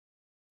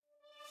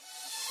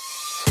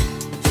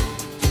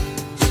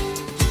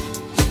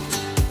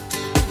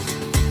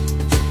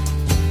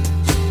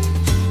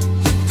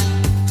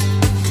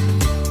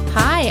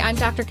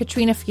Dr.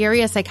 Katrina Fury,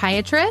 a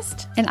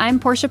psychiatrist. And I'm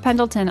Portia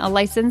Pendleton, a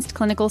licensed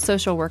clinical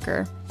social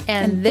worker.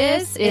 And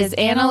this is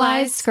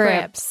Analyze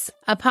Scripts,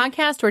 a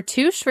podcast where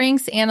two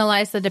shrinks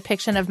analyze the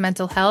depiction of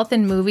mental health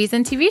in movies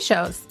and TV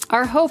shows.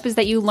 Our hope is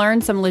that you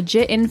learn some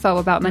legit info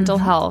about mental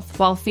health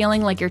while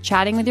feeling like you're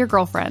chatting with your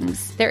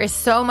girlfriends. There is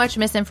so much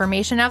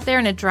misinformation out there,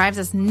 and it drives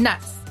us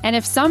nuts. And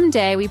if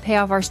someday we pay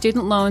off our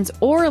student loans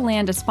or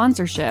land a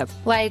sponsorship,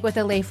 like with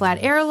a lay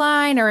flat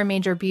airline or a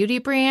major beauty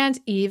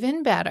brand,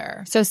 even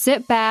better. So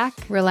sit back,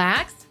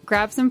 relax,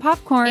 grab some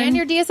popcorn and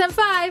your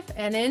DSM-5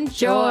 and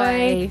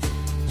enjoy.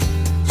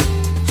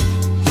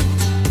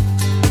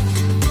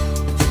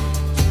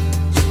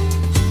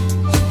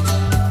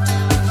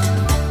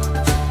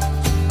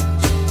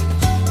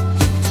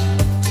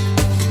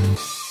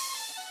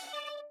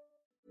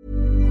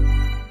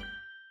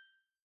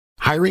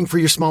 Hiring for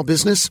your small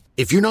business?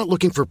 If you're not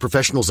looking for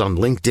professionals on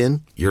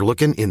LinkedIn, you're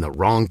looking in the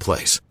wrong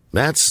place.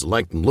 That's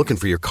like looking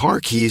for your car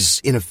keys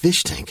in a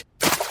fish tank.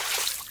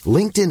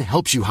 LinkedIn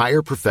helps you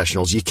hire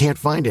professionals you can't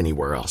find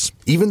anywhere else,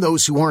 even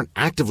those who aren't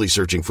actively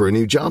searching for a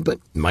new job but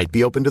might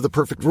be open to the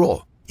perfect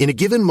role. In a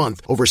given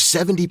month, over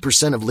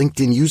 70% of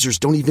LinkedIn users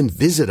don't even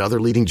visit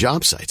other leading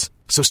job sites.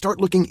 So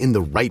start looking in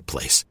the right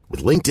place.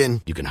 With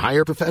LinkedIn, you can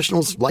hire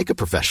professionals like a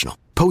professional.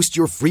 Post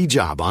your free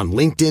job on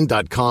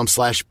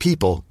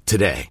linkedin.com/people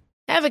today.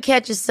 Ever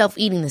catch yourself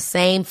eating the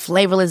same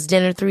flavorless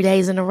dinner 3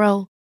 days in a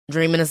row?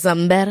 Dreaming of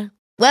something better?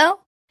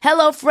 Well,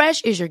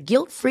 HelloFresh is your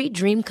guilt-free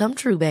dream come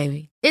true,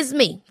 baby. It's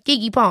me,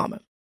 Keke Palmer.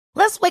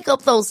 Let's wake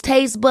up those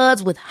taste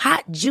buds with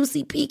hot,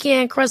 juicy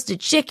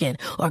pecan-crusted chicken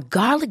or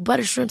garlic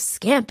butter shrimp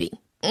scampi.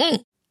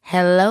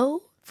 Hello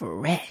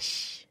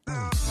Fresh.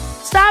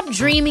 Stop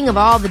dreaming of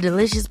all the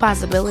delicious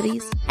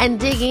possibilities and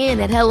dig in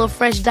at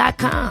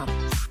HelloFresh.com.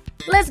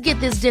 Let's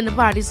get this dinner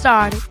party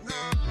started.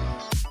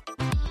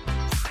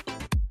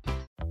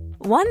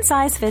 One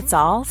size fits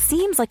all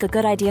seems like a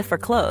good idea for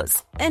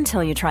clothes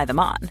until you try them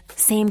on.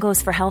 Same goes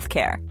for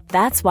healthcare.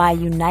 That's why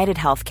United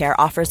Healthcare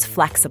offers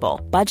flexible,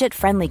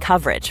 budget-friendly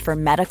coverage for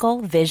medical,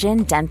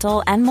 vision,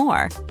 dental, and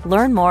more.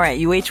 Learn more at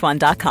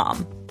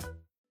uh1.com.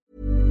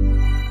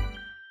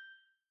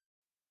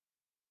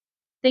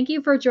 Thank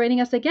you for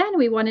joining us again.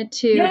 We wanted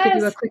to give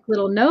you a quick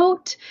little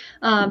note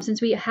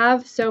since we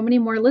have so many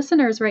more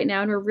listeners right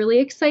now, and we're really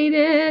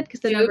excited because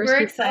the numbers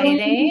are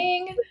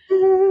exciting.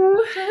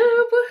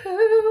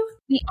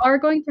 We are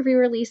going to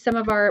re-release some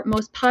of our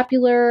most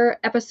popular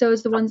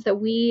episodes, the ones that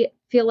we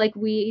feel like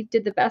we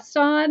did the best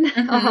on.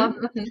 Some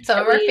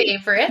of our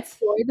favorites.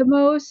 Enjoy the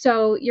most.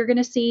 So you're going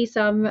to see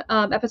some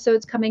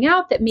episodes coming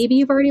out that maybe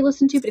you've already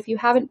listened to, but if you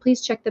haven't,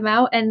 please check them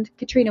out. And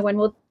Katrina, when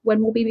will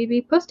we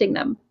be posting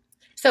them?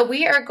 So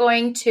we are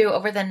going to,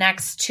 over the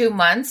next 2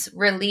 months,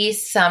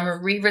 release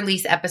some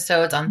re-release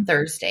episodes on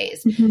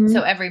Thursdays.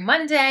 So every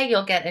Monday,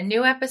 you'll get a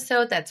new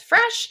episode that's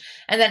fresh.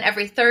 And then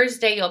every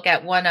Thursday, you'll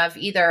get one of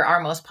either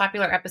our most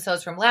popular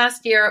episodes from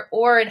last year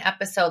or an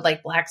episode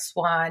like Black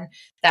Swan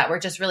that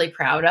we're just really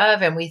proud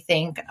of and we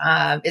think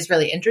is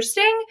really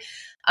interesting.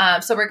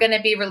 So we're going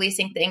to be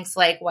releasing things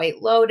like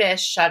White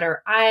Lotus,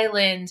 Shutter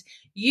Island,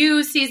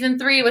 You Season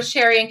 3 with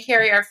Sherry and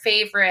Carrie, our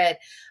favorite,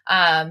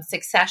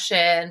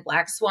 Succession,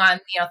 Black Swan,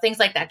 things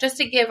like that, just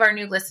to give our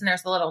new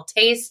listeners a little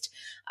taste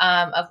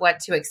of what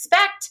to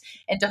expect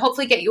and to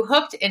hopefully get you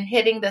hooked in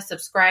hitting the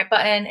subscribe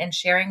button and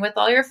sharing with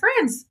all your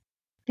friends.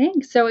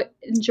 Thanks. So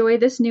enjoy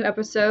this new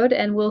episode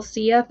and we'll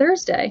see you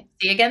Thursday.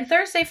 See you again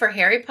Thursday for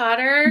Harry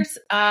Potter's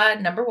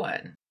number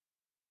 1.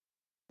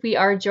 We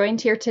are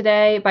joined here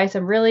today by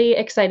some really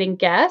exciting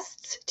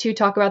guests to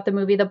talk about the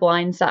movie The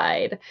Blind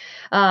Side.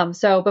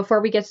 So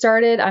before we get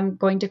started, I'm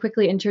going to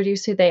quickly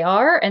introduce who they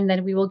are, and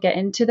then we will get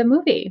into the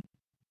movie.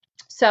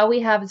 So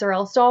we have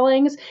Zerrell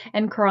Stallings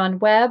and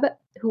Webb,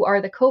 who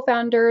are the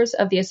co-founders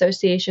of the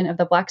Association of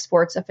the Black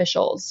Sports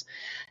Officials.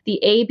 The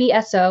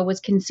ABSO was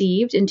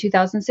conceived in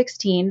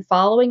 2016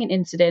 following an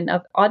incident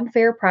of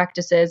unfair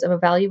practices of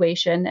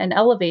evaluation and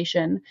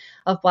elevation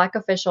of Black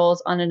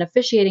officials on an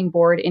officiating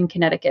board in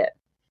Connecticut.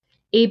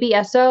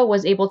 ABSO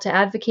was able to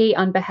advocate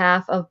on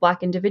behalf of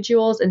Black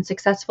individuals and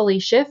successfully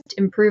shift,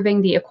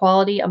 improving the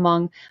equality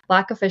among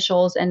Black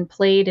officials and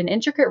played an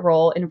intricate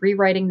role in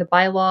rewriting the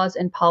bylaws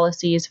and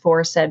policies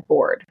for said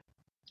board.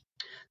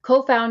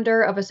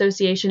 Co-founder of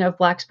Association of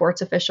Black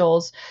Sports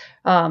Officials,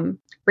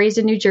 raised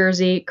in New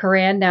Jersey,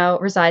 Qur-an now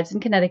resides in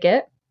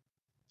Connecticut.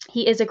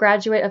 He is a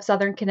graduate of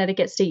Southern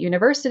Connecticut State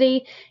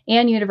University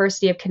and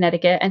University of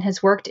Connecticut and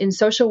has worked in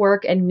social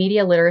work and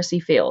media literacy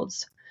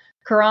fields.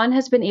 Qur-an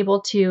has been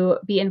able to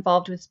be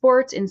involved with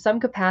sports in some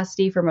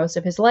capacity for most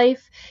of his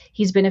life.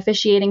 He's been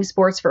officiating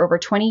sports for over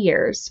 20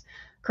 years.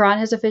 Qur-an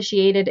has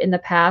officiated in the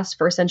past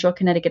for Central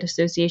Connecticut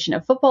Association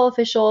of Football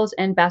Officials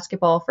and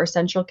basketball for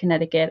Central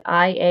Connecticut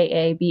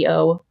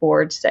IAABO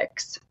Board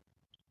 6.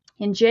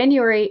 In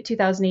January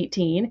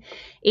 2018,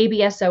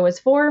 ABSO was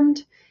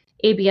formed.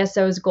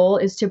 ABSO's goal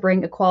is to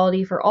bring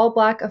equality for all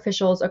Black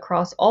officials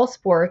across all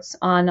sports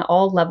on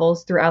all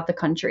levels throughout the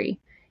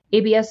country.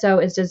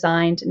 ABSO is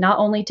designed not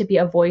only to be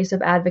a voice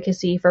of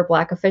advocacy for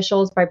Black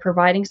officials by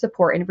providing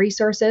support and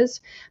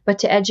resources, but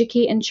to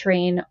educate and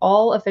train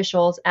all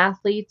officials,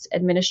 athletes,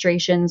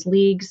 administrations,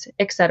 leagues,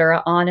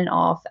 etc., on and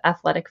off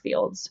athletic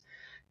fields.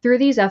 Through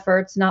these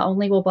efforts, not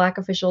only will Black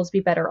officials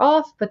be better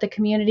off, but the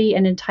community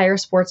and entire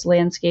sports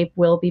landscape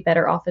will be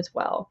better off as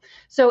well.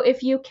 So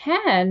if you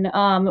can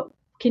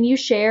you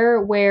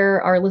share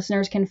where our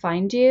listeners can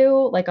find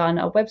you, like on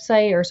a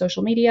website or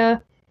social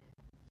media?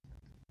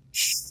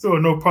 Sure,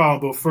 no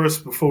problem. But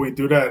first, before we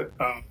do that,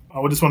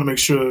 I just want to make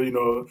sure,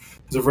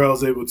 Zerrell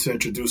is able to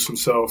introduce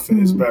himself and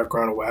his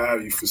background or what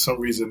have you. For some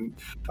reason,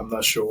 I'm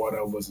not sure why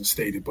that wasn't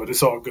stated, but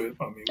it's all good.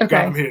 I mean, we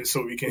got him here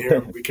so we can hear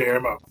him. We can hear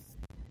him out.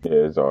 Yeah,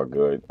 it's all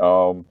good.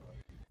 I'm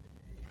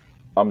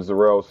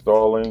Zerrell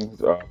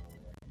Stallings.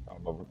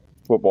 I'm a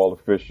football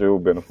official,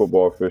 been a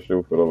football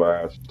official for the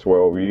last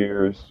 12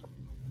 years.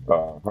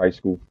 High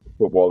school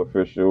football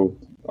official.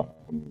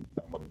 I'm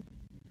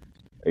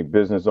a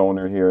business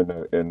owner here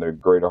in the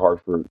Greater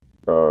Hartford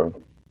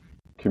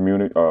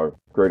community,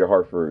 Greater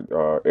Hartford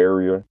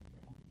area.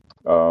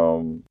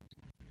 Other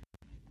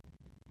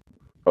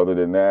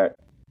than that,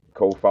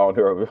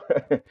 co-founder of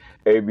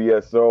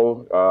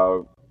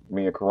ABSO.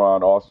 Me and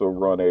Qur-an also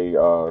run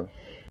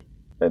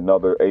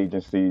another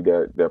agency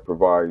that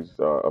provides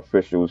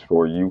officials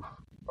for youth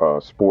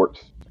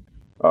sports.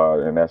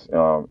 And that's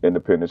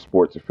Independent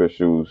Sports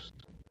Officials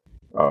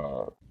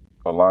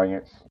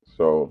Alliance.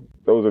 So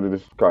those are the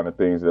kind of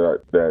things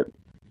that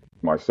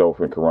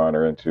myself and Qur-an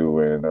are into,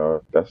 and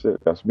that's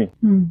it. That's me.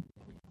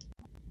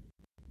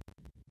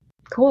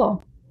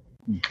 Cool.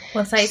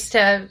 Well, it's nice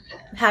to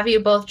have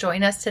you both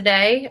join us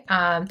today.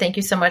 Thank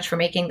you so much for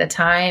making the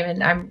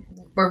time, and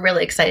we're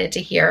really excited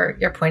to hear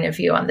your point of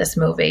view on this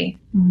movie.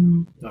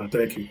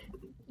 Thank you.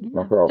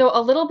 No problem. So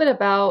a little bit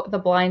about The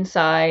Blind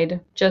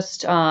Side.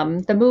 Just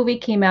the movie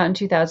came out in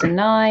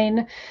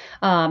 2009.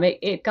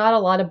 It got a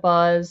lot of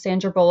buzz.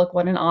 Sandra Bullock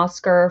won an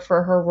Oscar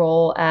for her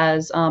role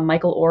as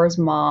Michael Oher's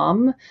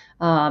mom,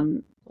 Leanne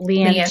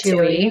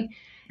Toohey.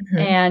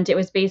 And it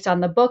was based on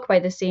the book by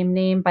the same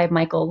name by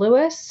Michael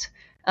Lewis.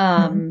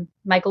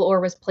 Michael Oher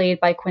was played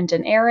by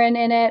Quentin Aaron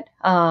in it.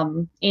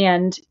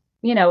 And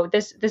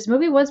this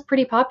movie was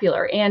pretty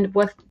popular. And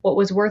what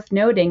was worth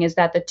noting is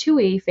that the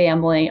Toohey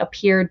family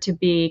appeared to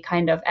be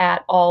kind of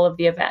at all of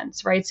the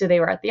events, right? So they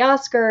were at the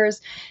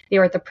Oscars, they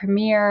were at the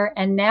premiere,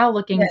 and now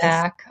looking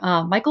back,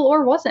 Michael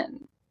Oher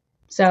wasn't.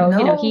 So,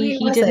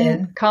 he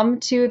didn't come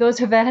to those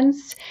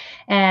events.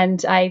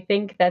 And I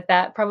think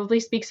that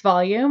probably speaks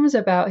volumes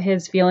about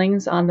his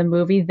feelings on the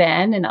movie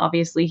then. And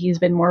obviously he's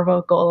been more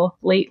vocal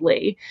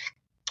lately.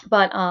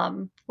 But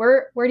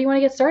where do you want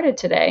to get started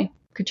today,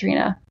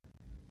 Katrina?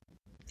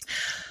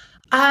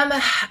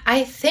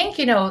 I think,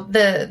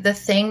 the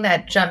thing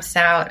that jumps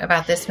out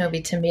about this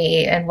movie to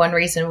me, and one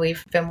reason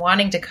we've been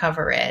wanting to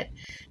cover it,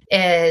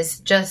 is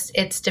just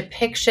its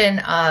depiction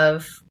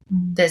of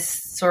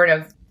this sort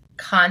of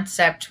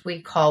concept we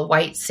call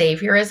white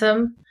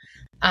saviorism,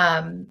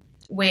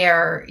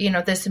 where,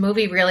 this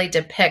movie really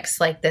depicts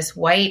like this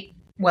white,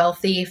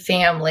 wealthy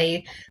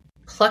family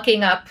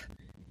plucking up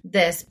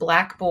this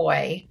Black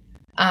boy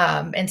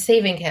and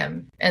saving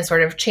him and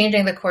sort of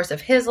changing the course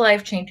of his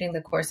life, changing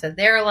the course of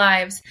their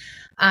lives.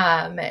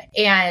 And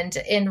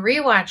in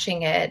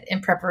rewatching it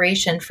in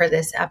preparation for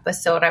this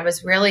episode, I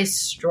was really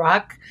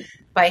struck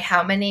by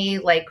how many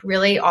like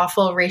really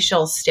awful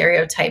racial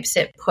stereotypes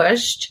it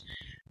pushed.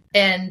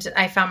 And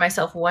I found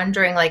myself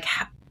wondering like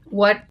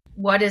what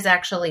is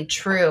actually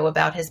true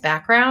about his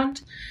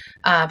background,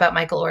 about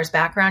Michael Oher's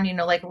background.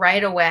 Like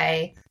right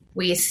away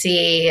we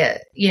see,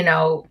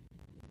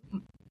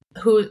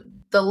 who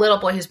the little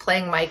boy who's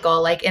playing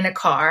Michael, like in a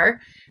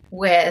car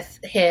with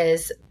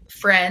his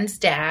friend's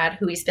dad,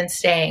 who he's been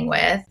staying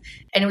with.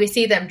 And we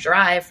see them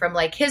drive from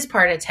like his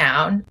part of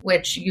town,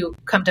 which you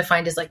come to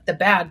find is like the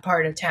bad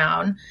part of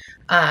town,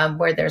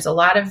 where there's a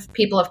lot of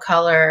people of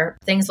color,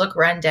 things look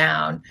run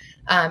down.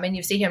 And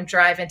you see him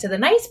drive into the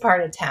nice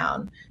part of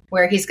town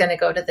where he's going to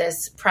go to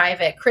this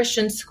private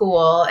Christian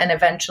school and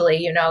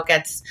eventually,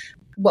 gets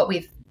what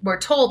we're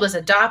told was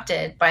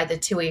adopted by the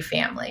Toohey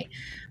family.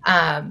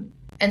 And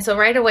so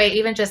right away,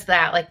 even just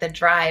that, like the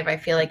drive, I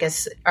feel like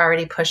is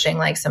already pushing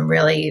like some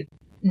really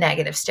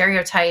negative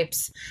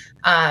stereotypes.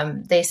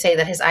 They say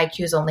that his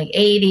IQ is only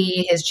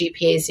 80, his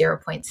GPA is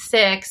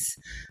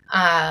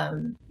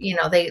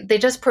 0.6. They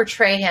just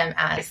portray him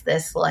as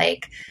this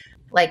like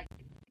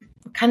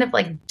kind of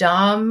like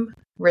dumb,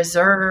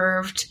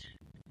 reserved,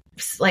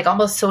 like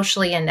almost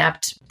socially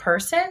inept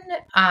person.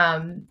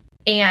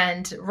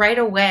 And right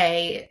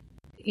away,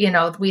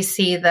 we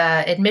see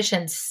the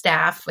admissions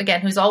staff,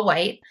 again, who's all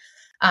white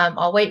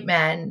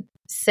men,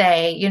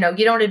 say, you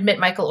don't admit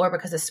Michael Oher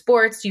because of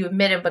sports, you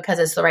admit him because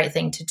it's the right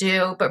thing to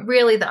do. But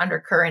really the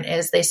undercurrent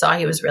is they saw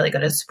he was really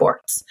good at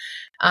sports.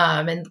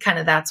 And kind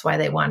of that's why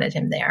they wanted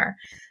him there.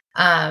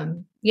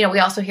 we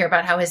also hear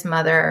about how his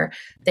mother,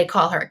 they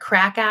call her a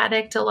crack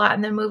addict a lot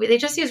in the movie. They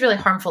just use really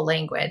harmful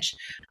language,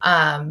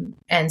 and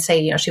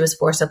say, he was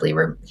forcibly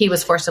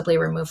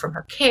removed from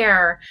her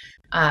care.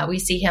 We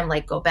see him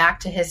like go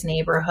back to his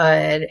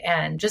neighborhood,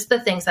 and just the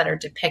things that are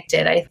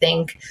depicted, I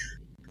think,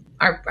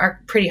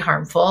 are pretty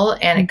harmful.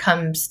 And it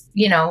comes,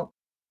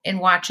 in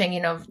watching,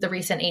 the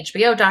recent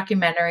HBO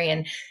documentary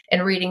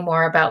and reading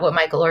more about what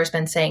Michael Oher's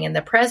been saying in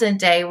the present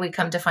day, we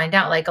come to find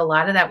out like a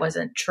lot of that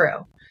wasn't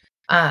true.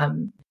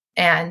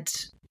 And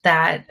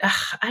that,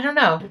 I don't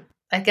know,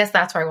 I guess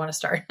that's where I want to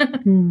start.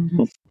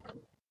 Do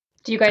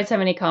you guys have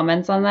any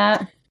comments on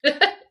that?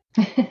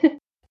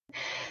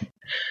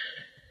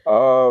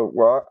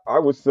 Well, I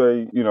would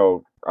say,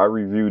 I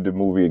reviewed the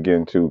movie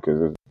again too,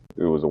 because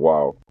it was a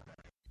while.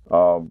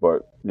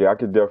 But yeah, I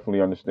could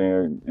definitely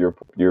understand your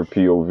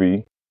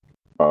POV.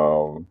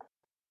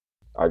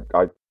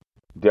 I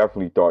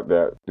definitely thought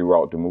that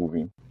throughout the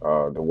movie,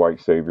 the white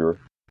savior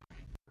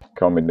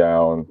coming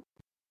down,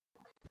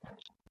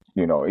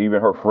 even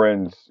her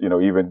friends,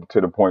 even to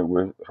the point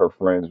where her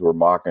friends were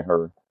mocking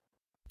her,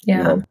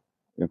 and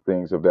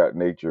things of that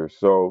nature.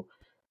 So,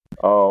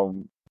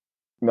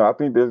 no, I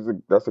think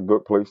that's a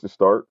good place to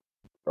start,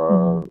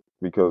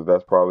 because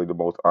that's probably the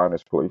most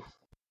honest place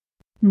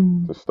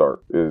to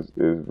start is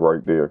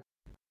right there.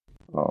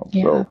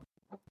 So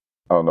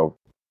I don't know if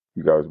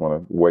you guys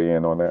want to weigh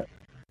in on that.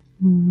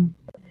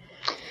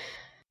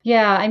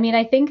 Yeah, I mean,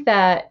 I think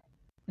that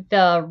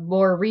the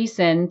more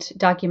recent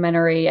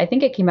documentary, I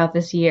think it came out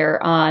this year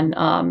on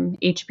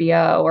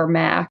HBO or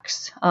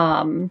Max,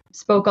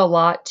 spoke a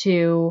lot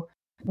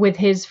with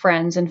his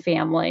friends and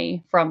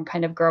family from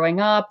kind of growing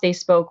up. They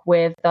spoke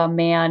with the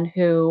man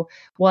who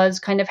was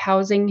kind of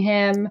housing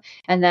him,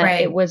 and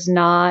that it was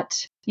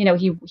not,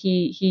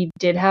 he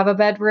did have a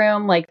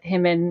bedroom, like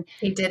him and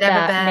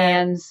that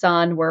man's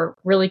son were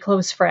really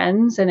close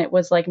friends, and it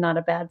was like not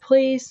a bad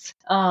place.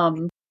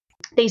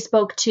 They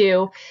spoke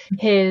to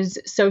his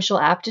social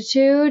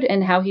aptitude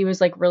and how he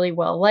was like really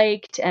well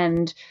liked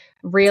and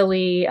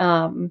really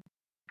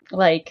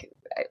like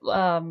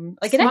an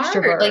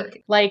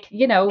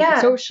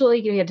extrovert,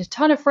 socially, he had a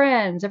ton of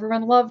friends,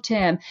 everyone loved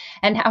him,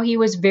 and how he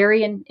was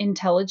very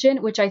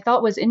intelligent, which I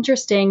thought was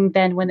interesting.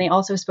 Then when they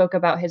also spoke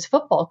about his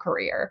football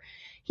career,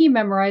 he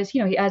memorized,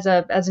 as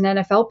an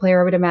NFL player,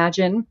 I would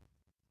imagine.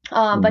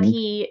 But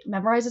he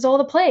memorizes all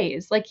the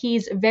plays. Like,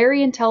 he's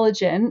very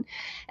intelligent,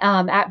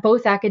 at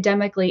both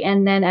academically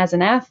and then as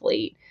an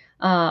athlete.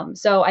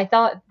 So I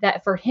thought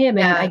that for him,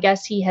 and I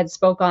guess he had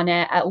spoke on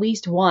it at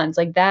least once,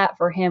 like that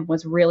for him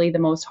was really the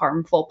most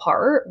harmful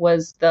part,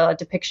 was the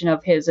depiction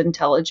of his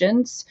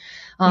intelligence,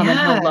 and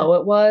how low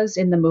it was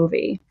in the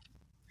movie.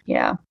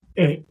 Yeah.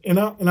 And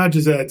I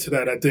just add to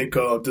that, I think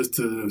just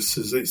to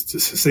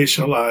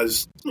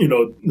sensationalize,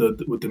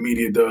 what the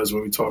media does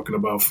when we're talking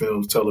about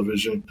films,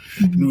 television,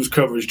 news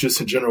coverage,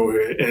 just in general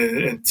here,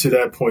 and to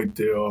that point,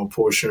 the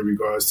portion in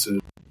regards to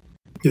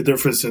the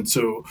difference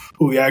into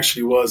who he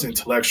actually was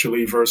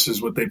intellectually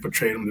versus what they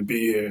portrayed him to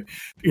be here.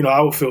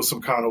 I would feel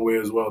some kind of way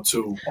as well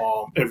too,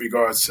 in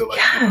regards to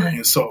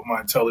insult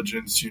my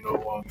intelligence,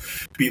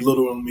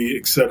 belittling me,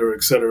 et cetera,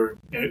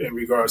 in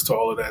regards to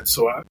all of that.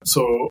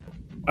 So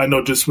I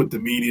know just with the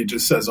media,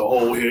 just as a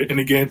whole here, and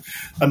again,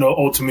 I know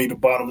ultimately the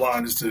bottom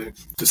line is to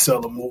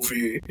sell a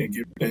movie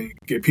and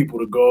get people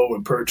to go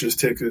and purchase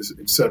tickets,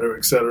 et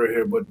cetera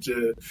here. But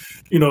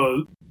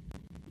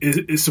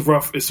it's a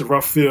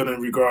rough field in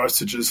regards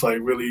to just like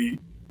really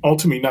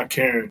ultimately not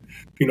caring,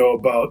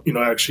 about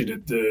actually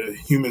the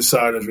human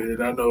side of it.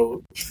 And I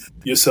know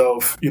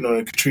yourself,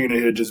 and Katrina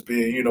here, just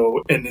being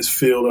in this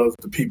field of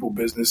the people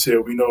business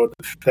here, we know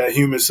that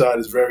human side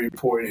is very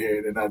important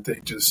here. And I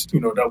think just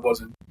that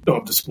wasn't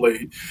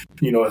displayed,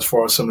 as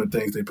far as some of the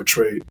things they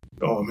portrayed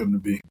him to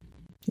be.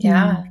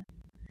 Yeah.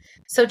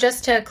 So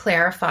just to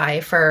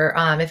clarify for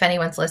if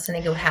anyone's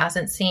listening who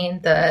hasn't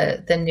seen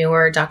the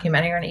newer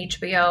documentary on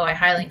HBO, I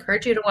highly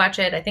encourage you to watch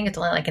it. I think it's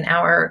only like an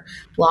hour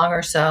long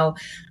or so.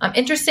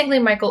 Interestingly,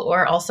 Michael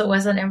Oher also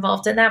wasn't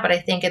involved in that, but I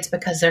think it's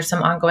because there's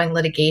some ongoing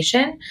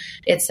litigation.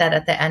 It's said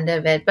at the end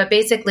of it. But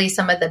basically,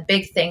 some of the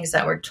big things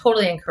that were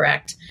totally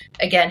incorrect,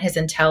 again, his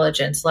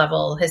intelligence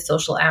level, his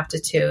social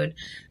aptitude,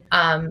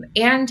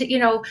 and,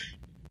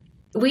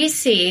 we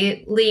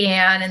see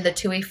Leanne and the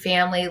Toohey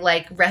family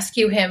like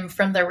rescue him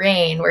from the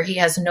rain where he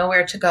has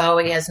nowhere to go.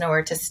 He has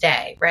nowhere to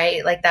stay,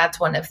 right? Like that's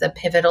one of the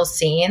pivotal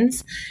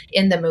scenes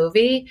in the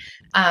movie.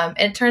 And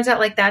it turns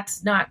out like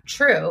that's not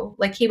true.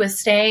 Like he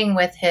was staying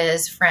with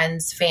his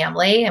friend's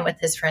family and with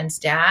his friend's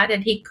dad,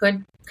 and he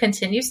could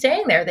continue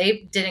staying there.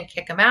 They didn't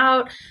kick him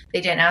out. They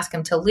didn't ask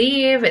him to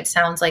leave. It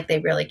sounds like they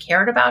really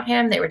cared about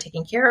him. They were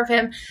taking care of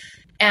him.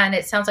 And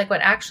it sounds like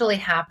what actually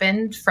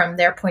happened from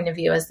their point of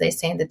view, as they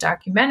say in the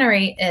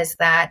documentary, is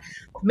that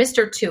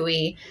Mr.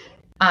 Toohey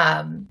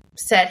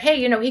said, hey,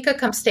 he could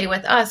come stay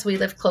with us. We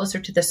live closer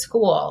to the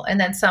school. And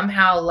then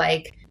somehow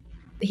like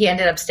he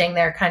ended up staying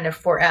there kind of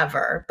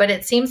forever. But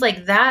it seems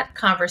like that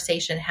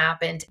conversation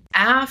happened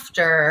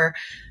after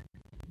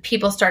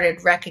people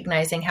started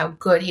recognizing how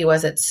good he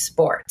was at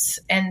sports.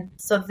 And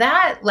so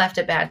that left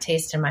a bad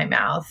taste in my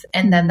mouth.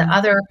 And then the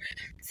other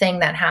thing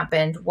that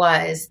happened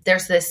was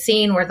there's this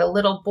scene where the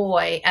little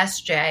boy,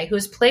 SJ,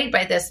 who's played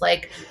by this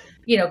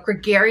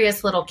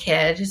gregarious little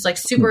kid who's like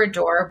super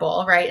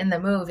adorable, right, in the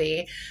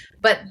movie.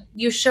 But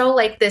you show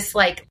this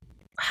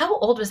how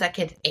old was that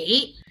kid?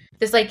 8?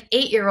 This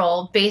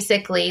 8-year-old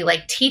basically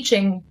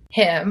teaching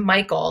him,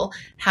 Michael,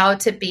 how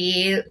to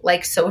be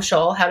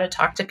social, how to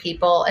talk to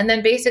people, and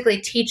then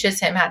basically teaches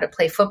him how to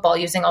play football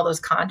using all those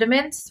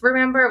condiments,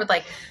 remember, with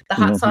the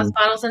hot sauce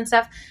bottles and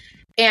stuff.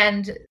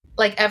 And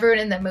everyone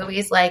in the movie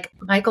is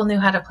Michael knew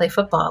how to play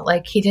football.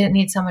 He didn't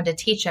need someone to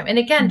teach him. And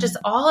again, just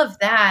all of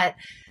that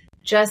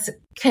just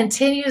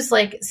continues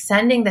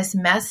sending this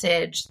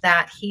message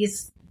that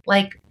he's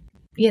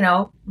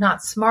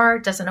not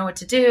smart, doesn't know what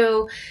to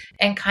do,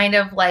 and kind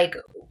of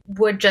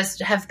would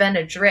just have been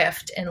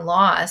adrift and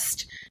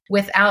lost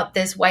without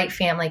this white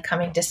family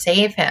coming to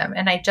save him.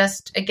 And I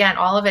just, again,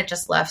 all of it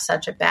just left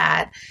such a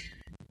bad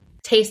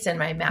taste in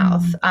my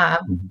mouth.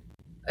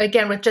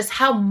 Again, with just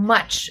how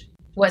much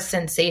was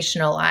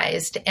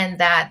sensationalized, and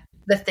that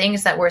the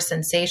things that were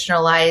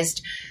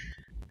sensationalized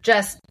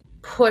just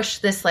push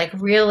this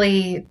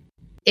really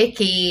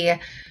icky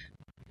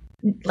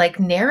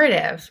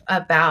narrative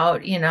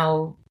about,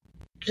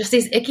 just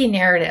these icky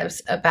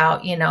narratives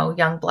about,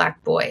 young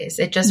Black boys.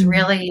 It just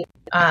really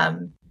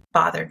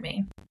bothered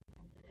me.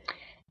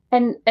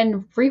 And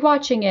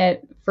rewatching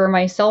it for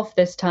myself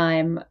this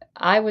time,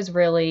 I was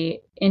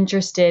really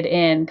interested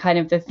in kind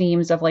of the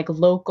themes of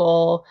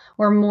local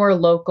or more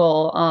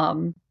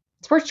local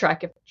sports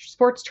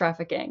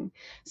trafficking.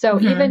 So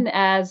even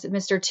as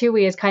Mr.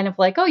 Tui is kind of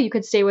oh, you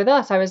could stay with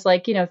us, I was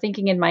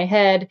thinking in my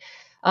head,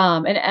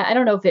 and I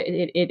don't know if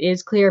it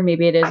is clear,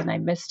 maybe it is and I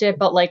missed it,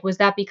 but was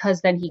that because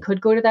then he could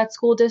go to that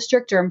school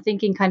district? Or I'm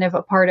thinking kind of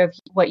a part of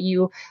what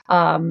you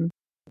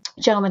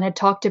gentlemen had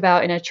talked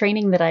about in a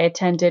training that I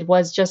attended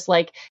was just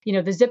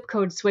the zip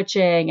code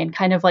switching and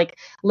kind of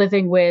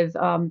living with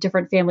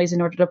different families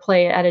in order to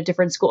play at a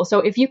different school. So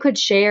if you could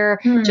share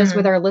just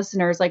with our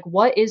listeners,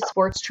 what is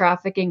sports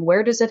trafficking?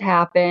 Where does it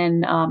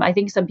happen? I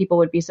think some people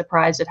would be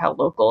surprised at how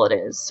local it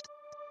is.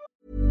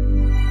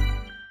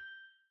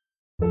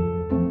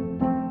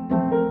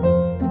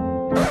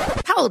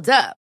 Hold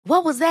up.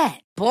 What was that?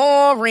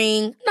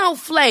 Boring. No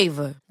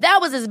flavor. That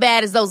was as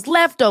bad as those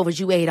leftovers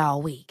you ate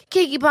all week.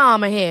 Keke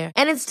Palmer here.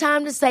 And it's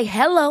time to say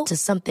hello to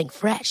something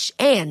fresh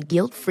and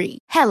guilt-free.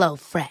 Hello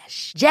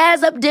Fresh.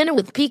 Jazz up dinner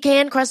with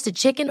pecan-crusted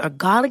chicken or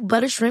garlic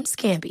butter shrimp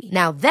scampi.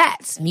 Now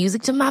that's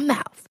music to my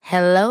mouth.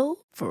 Hello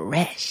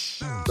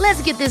Fresh.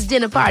 Let's get this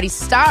dinner party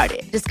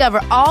started.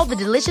 Discover all the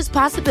delicious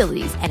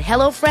possibilities at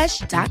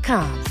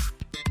HelloFresh.com.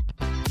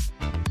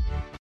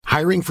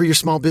 Hiring for your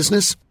small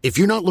business? If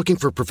you're not looking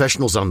for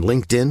professionals on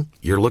LinkedIn,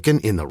 you're looking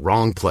in the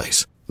wrong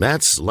place.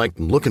 That's like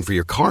looking for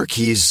your car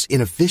keys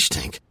in a fish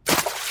tank.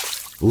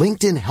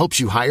 LinkedIn helps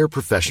you hire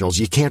professionals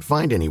you can't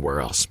find anywhere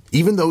else,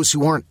 even those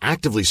who aren't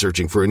actively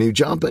searching for a new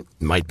job but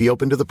might be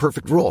open to the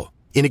perfect role.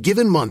 In a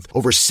given month,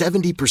 over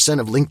 70%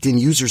 of LinkedIn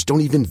users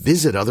don't even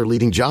visit other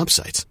leading job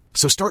sites.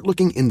 So start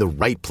looking in the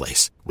right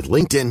place. With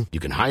LinkedIn, you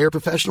can hire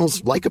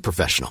professionals like a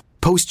professional.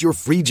 Post your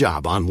free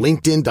job on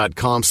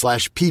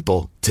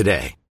linkedin.com/people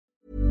today.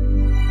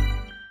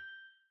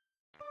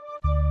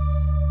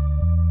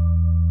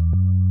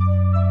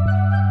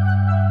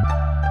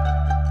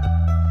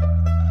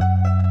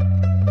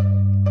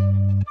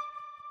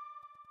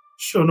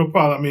 Sure, no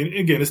problem. I mean,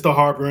 again, it's the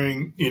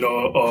harboring,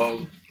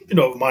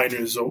 of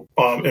minors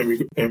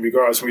in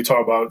regards when we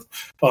talk about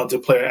to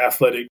play an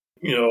athletic,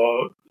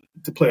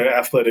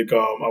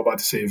 I'm about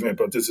to say event,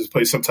 but this is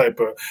play some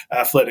type of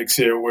athletics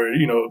here where,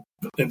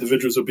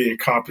 individuals are being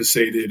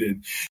compensated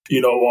and,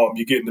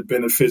 you're getting the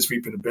benefits,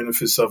 reaping the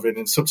benefits of it.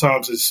 And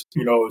sometimes it's,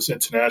 it's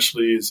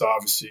internationally, it's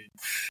obviously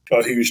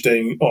a huge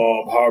thing,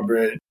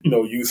 harboring,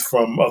 youth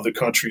from other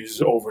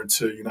countries over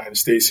to the United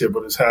States here,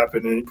 but it's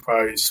happening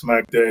probably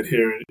smack dead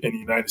here in the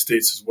United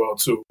States as well,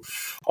 too.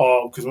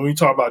 Because when we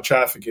talk about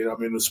trafficking, I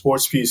mean, the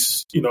sports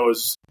piece,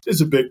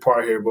 is a big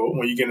part here, but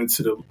when you get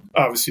into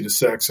obviously the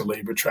sex and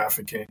labor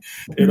trafficking,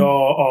 it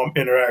all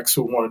interacts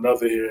with one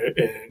another here,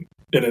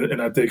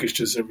 and I think it's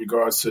just in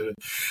regards to,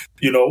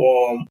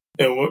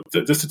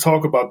 just to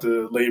talk about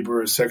the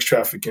labor and sex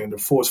trafficking, the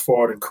forced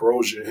fraud and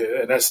corrosion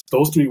here, and that's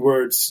those three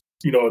words,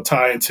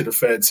 tie into the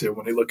feds here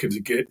when they're looking to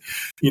get,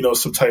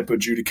 some type of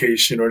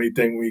adjudication or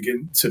anything when you get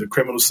into the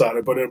criminal side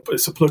of it, but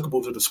it's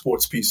applicable to the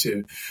sports piece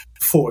here.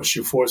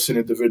 You're forcing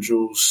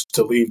individuals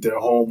to leave their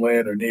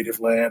homeland or native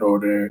land or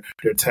their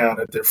town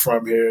that they're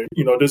from here.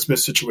 There's been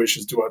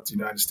situations throughout the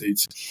United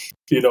States,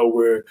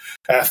 where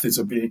athletes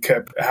are being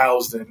kept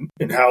housed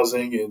in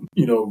housing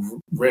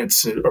and,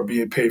 rents are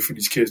being paid for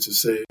these kids to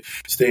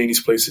stay in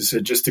these places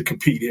here just to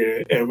compete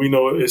here. And we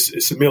know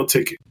it's a meal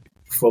ticket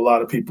for a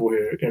lot of people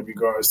here in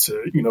regards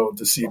to,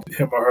 to see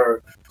him or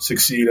her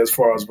succeed as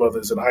far as whether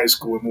it's in high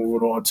school and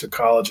moving on to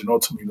college and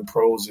ultimately the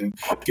pros and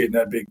getting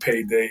that big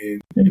payday.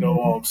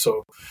 And,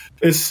 so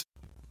it's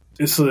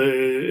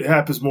it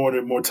happens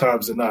more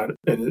times than not,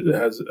 and it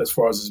has, as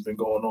far as it's been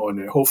going on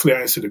there. Hopefully,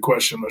 I answered the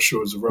question. I'm not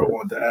sure if Zerrell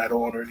wanted to add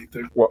on or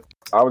anything. Well,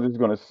 I was just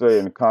going to say,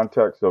 in the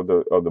context of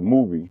the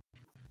movie,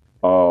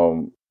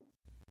 I'm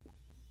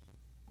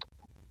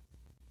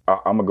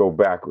gonna go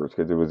backwards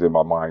because it was in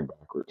my mind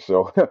backwards.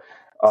 So,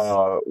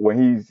 when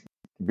he's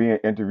being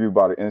interviewed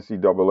by the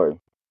NCAA,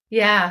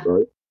 Yeah.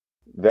 right,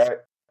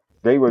 that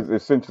they was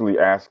essentially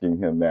asking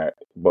him that,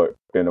 but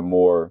in a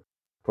more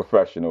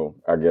professional,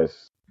 I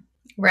guess,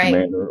 Right.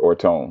 manner or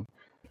tone.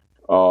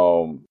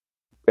 And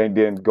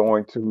then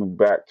going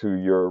back to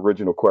your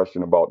original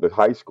question about the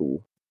high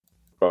school,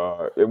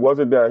 it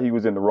wasn't that he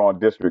was in the wrong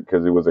district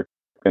because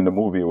in the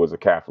movie it was a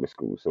Catholic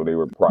school, so they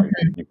were private.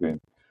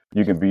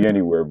 You can be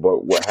anywhere,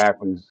 but what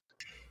happens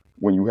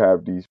when you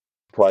have these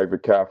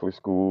private Catholic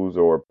schools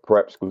or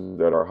prep schools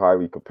that are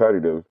highly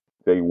competitive,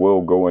 they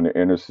will go in the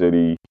inner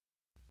city,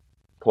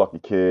 pluck a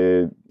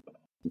kid,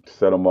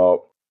 set them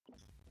up,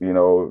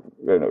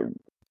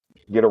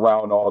 get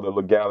around all the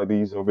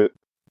legalities of it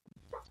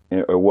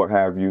and what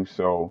have you.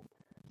 So,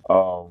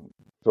 so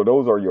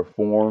those are your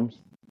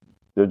forms.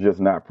 They're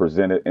just not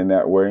presented in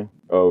that way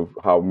of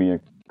how me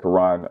and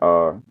Qur-an,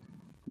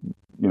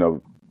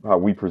 how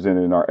we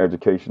presented in our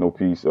educational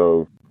piece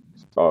of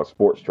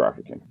sports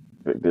trafficking.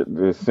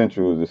 The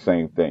essential is the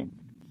same thing.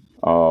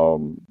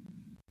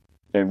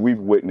 And we've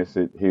witnessed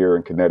it here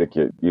in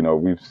Connecticut.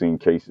 We've seen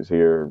cases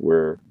here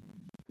where,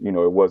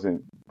 it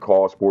wasn't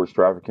called sports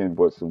trafficking,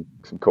 but some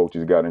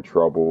coaches got in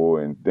trouble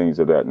and things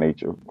of that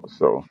nature.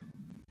 So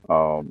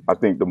I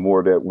think the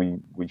more that we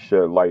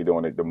shed light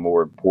on it, the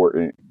more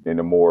important and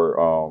the more,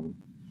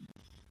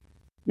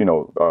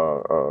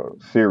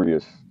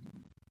 serious,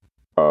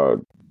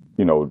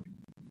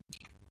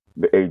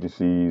 the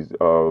agencies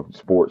of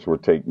sports will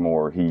take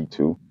more heed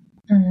to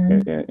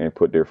and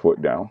put their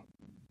foot down.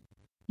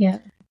 Yeah.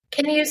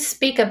 Can you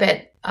speak a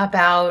bit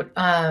about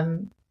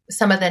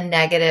some of the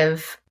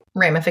negative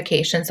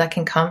ramifications that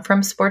can come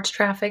from sports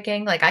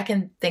trafficking? Like, I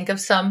can think of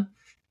some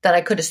that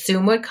I could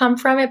assume would come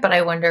from it, but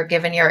I wonder,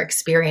 given your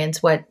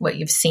experience, what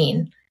you've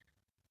seen,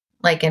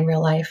 like in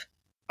real life.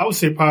 I would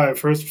say probably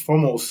first and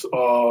foremost,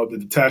 the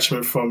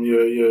detachment from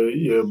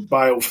your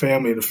bio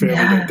family and the family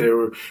that they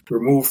were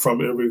removed from,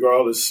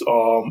 regardless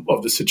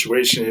of the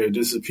situation here.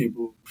 This is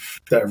people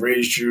that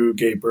raised you,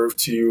 gave birth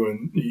to you,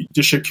 and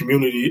just your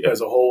community as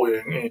a whole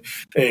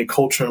and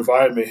culture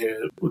environment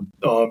here,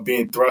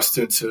 being thrust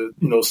into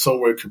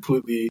somewhere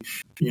completely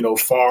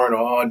foreign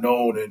or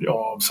unknown,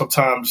 and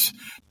sometimes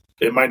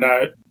it might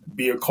not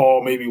be a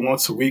call maybe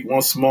once a week,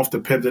 once a month,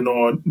 depending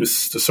on the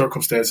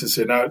circumstances,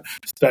 and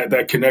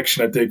that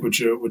connection, I think, with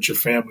your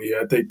family.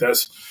 I think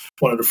that's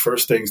one of the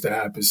first things that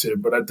happens here.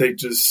 But I think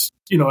just,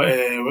 and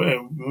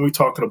when we're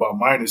talking about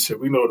minors here,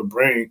 we know the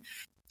brain,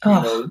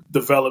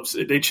 develops.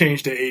 They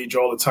change the age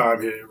all the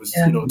time here. It was,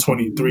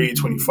 23,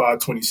 25,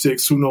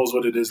 26. Who knows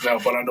what it is now?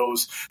 But I know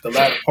it's the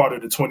latter part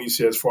of the 20s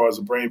here as far as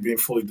the brain being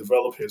fully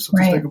developed here. So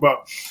just think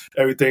about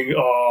everything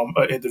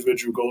an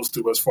individual goes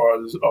through as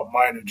far as a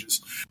minor,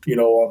 just,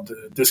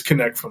 the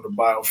disconnect from the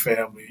bio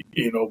family,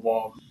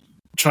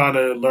 trying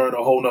to learn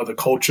a whole nother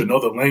culture,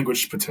 another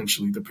language,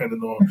 potentially, depending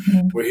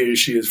on where he or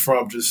she is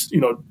from. Just,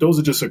 those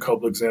are just a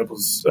couple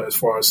examples as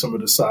far as some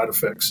of the side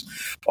effects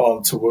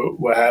to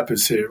what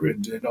happens here.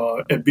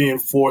 And being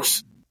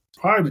forced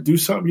probably to do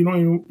something,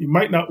 you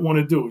might not want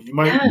to do. You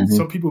might,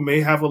 some people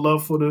may have a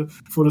love for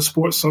the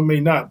sport, some may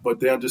not, but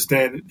they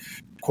understand,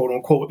 quote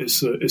unquote,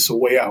 it's a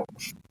way out,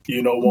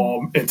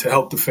 and to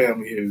help the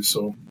family here.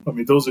 So, I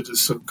mean, those are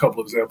just a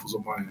couple examples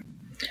of mine.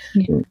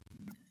 Yeah.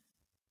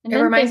 And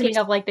then thinking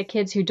of like the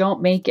kids who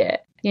don't make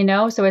it,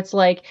 so it's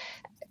like,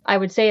 I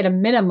would say at a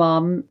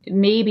minimum,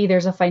 maybe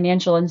there's a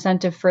financial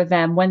incentive for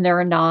them when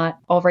they're not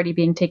already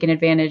being taken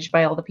advantage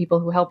by all the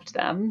people who helped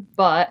them.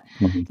 But,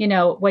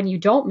 when you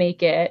don't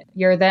make it,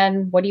 you're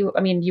then,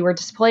 you were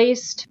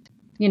displaced,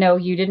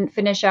 you didn't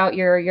finish out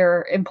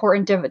your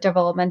important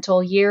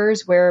developmental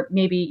years where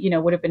maybe,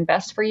 would have been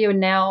best for you.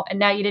 And now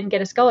you didn't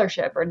get a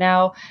scholarship, or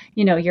now,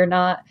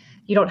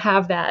 you don't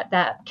have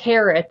that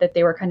carrot that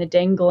they were kind of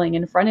dangling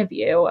in front of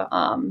you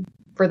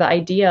for the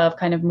idea of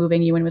kind of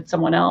moving you in with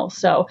someone else.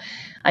 So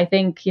I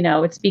think,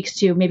 it speaks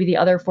to maybe the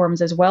other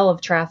forms as well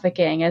of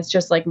trafficking, as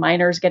just like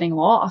minors getting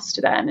lost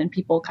then, and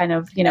people kind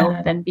of,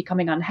 then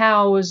becoming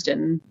unhoused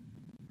and,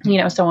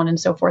 so on and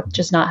so forth,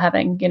 just not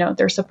having,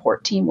 their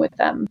support team with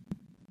them.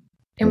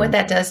 And what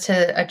that does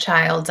to a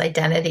child's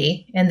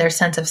identity and their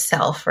sense of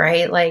self,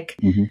 right? Like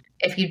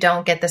if you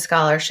don't get the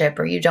scholarship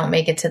or you don't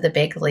make it to the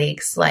big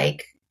leagues,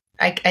 like,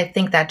 I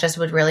think that just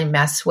would really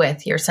mess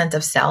with your sense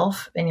of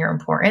self and your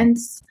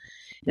importance.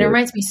 And it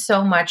reminds me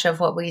so much of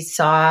what we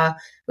saw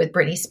with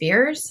Britney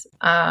Spears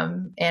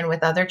and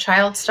with other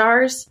child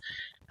stars.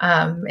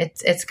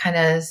 It's kind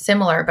of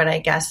similar, but I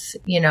guess,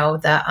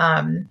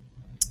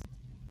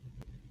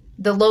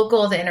 the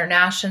local, the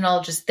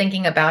international, just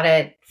thinking about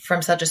it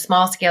from such a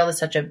small scale to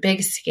such a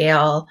big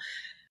scale,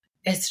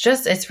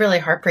 it's really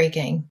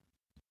heartbreaking.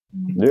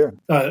 Yeah.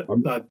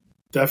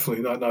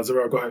 Definitely. Not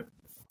Zerrell, go ahead.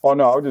 Oh,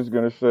 no, I was just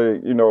going to say,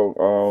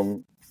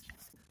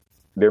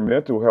 their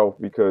mental health,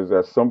 because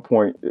at some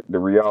point the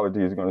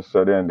reality is going to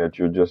set in that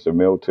you're just a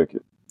meal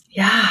ticket.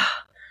 Yeah.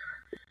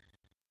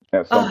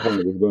 At some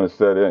point it's going to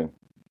set in,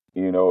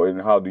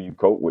 and how do you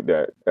cope with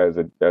that as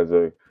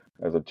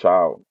a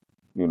child,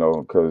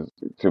 because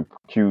to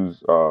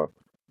Q's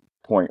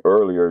point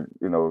earlier,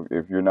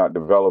 if you're not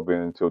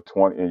developing until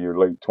 20 in your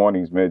late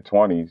 20s, mid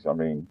 20s, I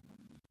mean,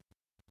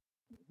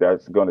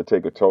 that's going to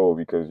take a toll,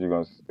 because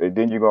and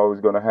then you're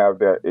always going to have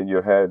that in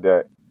your head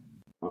that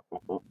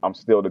I'm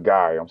still the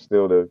guy, I'm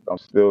still this,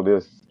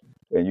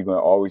 and you're going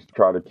to always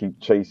try to keep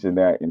chasing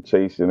that and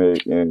chasing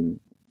it, and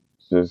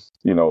just,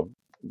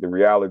 the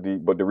reality,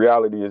 but the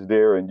reality is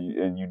there, and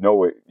you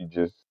know it.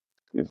 It's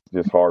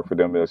just hard for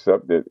them to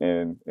accept it,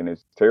 and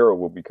it's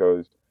terrible,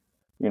 because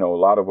a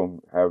lot of them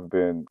have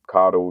been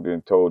coddled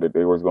and told that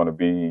they was going to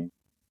be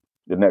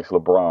the next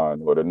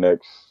LeBron or the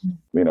next,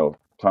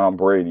 Tom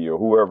Brady or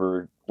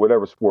whoever,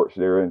 whatever sports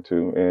they're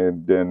into.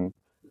 And then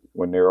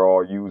when they're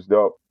all used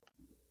up,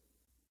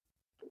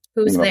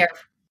 who's there?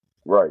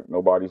 Right.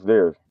 Nobody's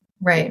there.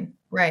 Right.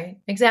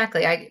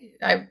 Exactly.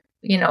 I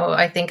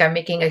think I'm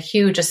making a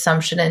huge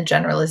assumption and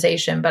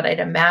generalization, but I'd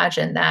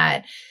imagine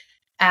that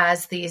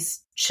as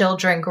these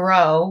children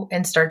grow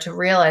and start to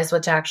realize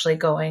what's actually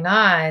going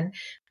on,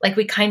 like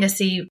we kind of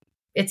see,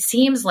 it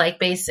seems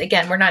like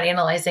again, we're not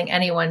analyzing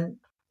anyone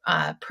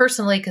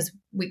personally, because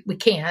we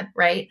can't,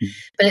 right? Mm-hmm.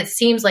 But it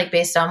seems like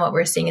based on what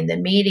we're seeing in the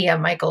media,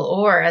 Michael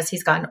Oher, as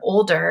he's gotten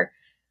older,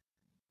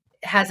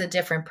 has a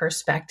different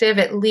perspective,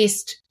 at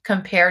least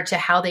compared to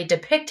how they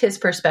depict his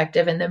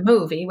perspective in the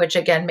movie, which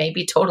again may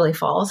be totally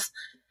false.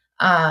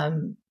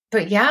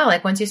 But yeah,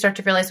 like once you start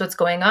to realize what's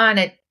going on,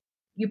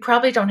 you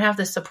probably don't have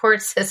the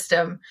support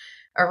system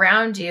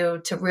around you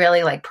to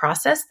really like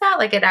process that.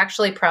 Like it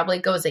actually probably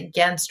goes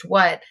against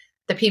what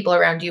the people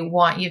around you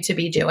want you to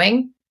be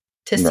doing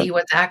to see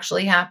what's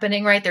actually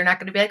happening, right? They're not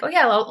going to be like, oh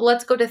yeah,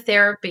 let's go to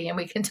therapy and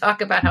we can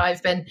talk about how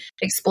I've been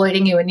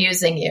exploiting you and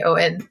using you,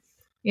 and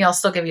I'll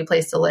still give you a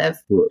place to live.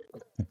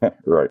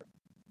 Right.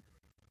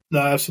 No,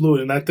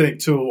 absolutely. And I think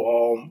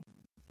too,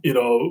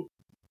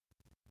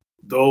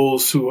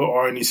 those who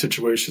are in these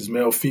situations,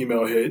 male,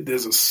 female here,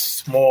 there's a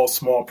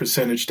small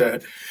percentage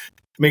that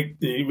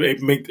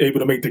able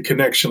to make the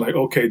connection, like,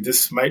 okay,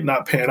 this might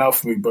not pan out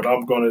for me, but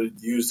I'm going to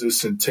use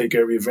this and take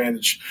every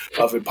advantage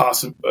of it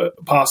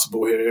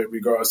possible here in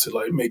regards to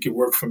like make it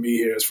work for me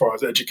here as far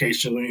as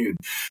educationally and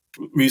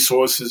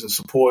resources and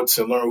supports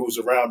and learn who's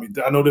around me.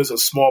 I know there's a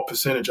small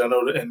percentage. I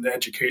know that, and the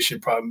education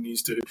probably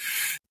needs to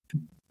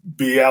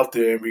be out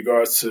there in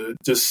regards to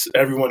just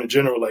everyone in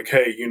general. Like,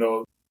 hey,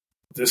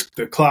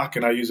 the clock,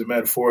 and I use it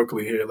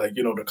metaphorically here, like,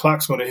 the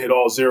clock's going to hit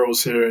all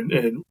zeros here,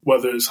 and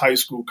whether it's high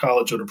school,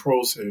 college, or the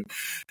pros here,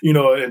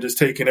 and just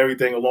taking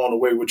everything along the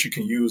way, what you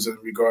can use in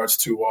regards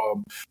to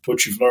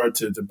what you've learned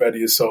to better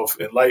yourself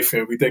in life.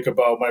 And we think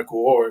about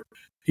Michael Oher,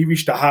 he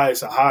reached the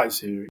highest of highs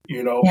here,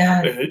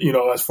 Yeah. And,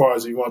 as far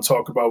as you want to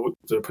talk about what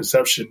the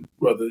perception,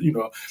 whether,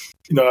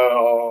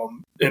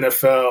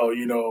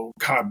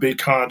 NFL, big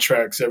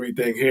contracts,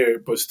 everything here,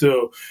 but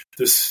still,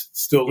 this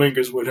still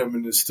lingers with him,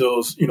 and it's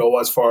still,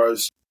 as far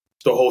as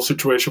the whole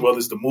situation, whether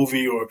it's the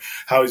movie or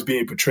how he's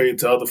being portrayed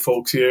to other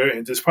folks here,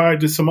 and just probably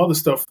just some other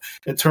stuff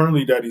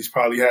internally that he's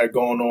probably had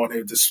going on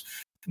here. Just,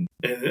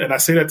 and I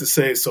say that to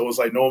say, so it's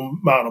like no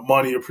amount of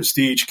money or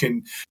prestige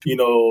can,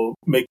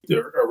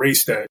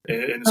 erase that,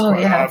 and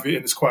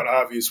it's quite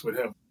obvious with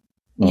him.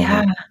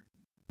 Yeah,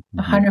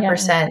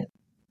 100%.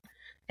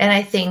 And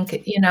I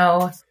think,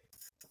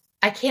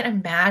 I can't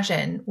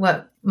imagine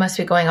what must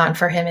be going on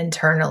for him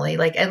internally.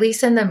 Like, at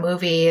least in the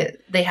movie,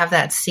 they have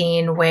that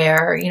scene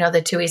where,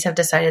 the Tuohys have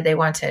decided they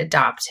want to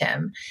adopt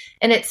him.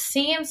 And it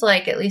seems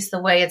like, at least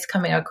the way it's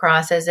coming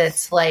across, is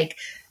it's like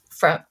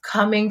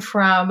coming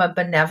from a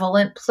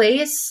benevolent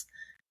place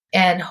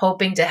and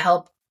hoping to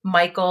help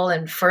Michael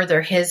and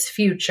further his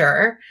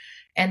future.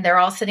 And they're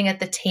all sitting at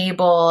the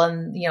table,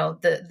 and,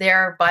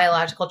 their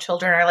biological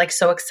children are like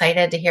so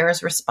excited to hear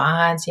his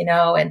response,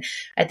 and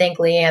I think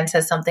Leanne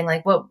says something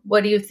like,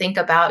 what do you think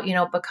about,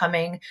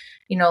 becoming,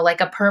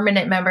 like a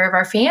permanent member of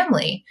our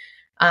family,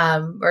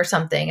 or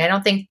something. I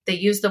don't think they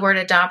use the word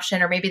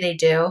adoption, or maybe they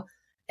do.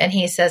 And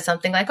he says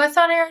something like, I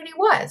thought I already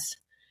was.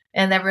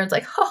 And everyone's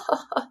like,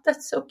 oh,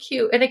 that's so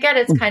cute. And again,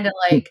 it's kind of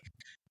like,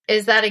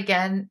 is that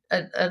again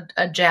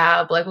a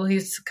jab? Like, well,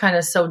 he's kind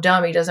of so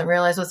dumb, he doesn't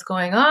realize what's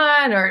going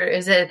on? Or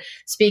is it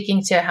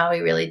speaking to how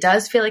he really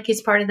does feel like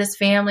he's part of this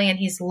family and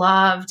he's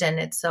loved and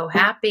it's so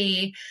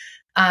happy?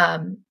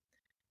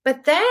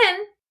 But then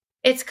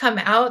it's come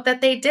out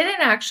that they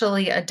didn't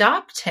actually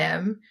adopt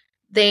him.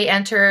 They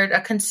entered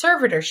a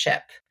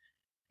conservatorship.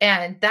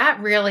 And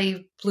that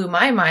really blew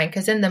my mind,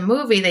 because in the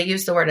movie, they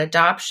use the word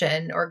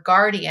adoption or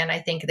guardian. I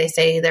think they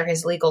say they're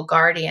his legal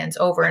guardians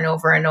over and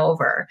over and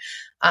over.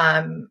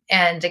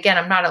 And again,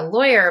 I'm not a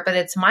lawyer, but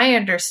it's my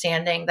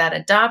understanding that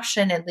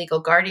adoption and legal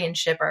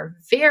guardianship are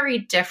very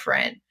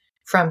different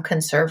from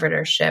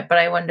conservatorship. But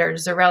I wonder,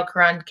 Zerrell,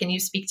 Qur-an, can you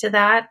speak to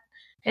that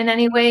in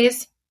any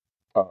ways?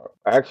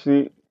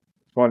 Actually,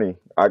 funny.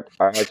 I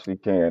actually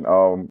can.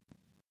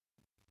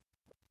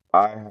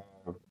 I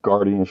have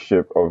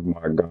guardianship of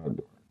my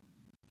goddaughter.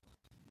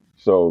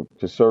 So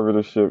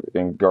conservatorship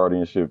and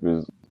guardianship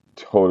is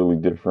totally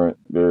different.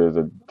 There is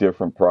a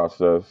different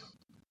process.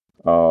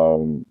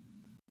 I'm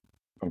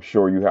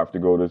sure you have to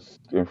go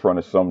in front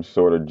of some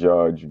sort of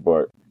judge,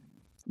 but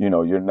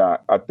you're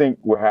not. I think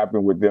what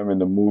happened with them in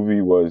the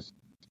movie was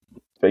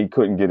they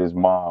couldn't get his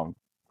mom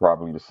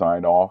probably to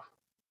sign off.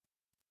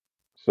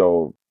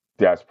 So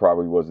that's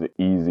probably was the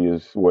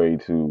easiest way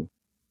to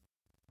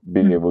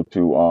be able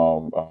to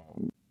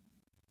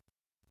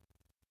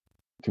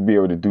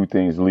do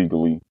things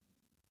legally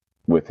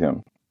with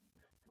him.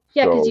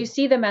 Yeah, because you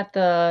see them at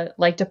the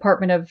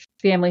Department of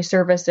Family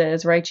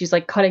Services, right? She's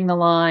cutting the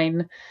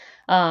line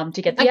to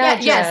get the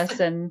address,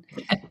 and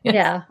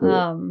yeah.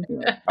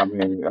 I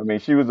mean,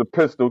 she was a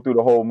pistol through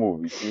the whole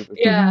movie.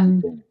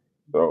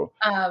 So,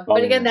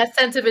 but again, that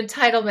sense of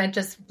entitlement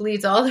just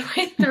bleeds all the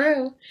way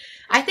through.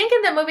 I think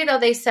in the movie, though,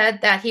 they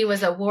said that he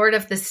was a ward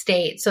of the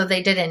state, so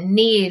they didn't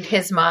need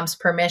his mom's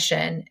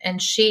permission.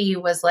 And she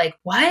was like,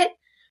 "What?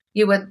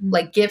 You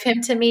would give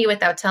him to me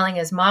without telling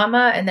his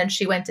mama?" And then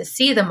she went to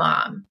see the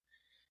mom.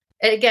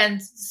 Again,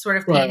 sort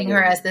of painting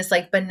her as this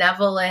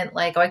benevolent, oh,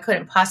 I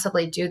couldn't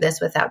possibly do this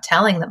without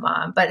telling the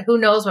mom. But who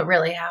knows what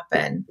really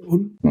happened?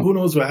 Who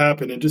knows what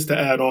happened? And just to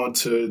add on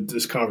to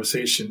this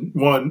conversation,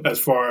 one,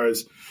 as far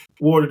as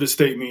ward of the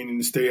state, meaning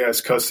the state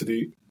has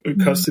custody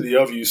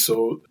of you.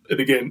 So, and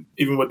again,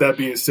 even with that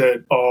being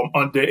said,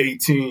 under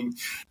 18,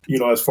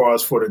 as far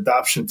as for the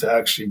adoption to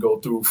actually go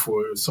through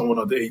for someone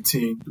under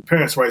 18, the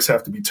parents' rights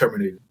have to be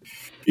terminated.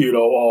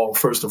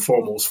 First and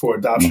foremost for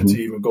adoption to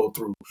even go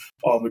through.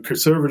 The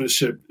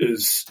conservatorship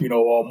is,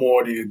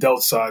 more the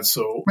adult side.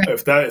 So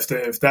if that's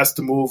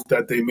the move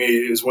that they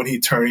made is when he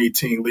turned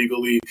 18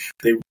 legally,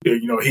 he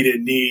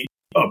didn't need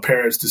a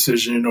parent's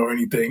decision or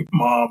anything,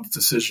 mom's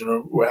decision or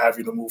what have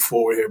you to move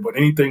forward here. But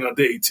anything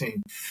under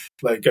 18,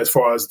 as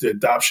far as the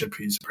adoption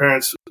piece,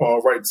 parents'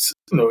 rights,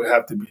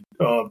 have to be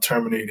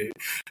terminated.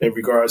 In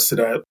regards to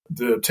that,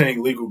 the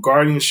obtaining legal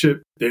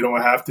guardianship, they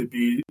don't have to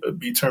be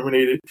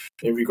terminated.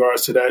 In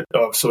regards to that,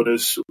 so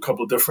there's a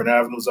couple of different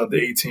avenues under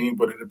 18,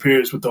 but it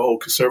appears with the whole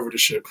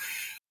conservatorship,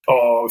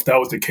 if that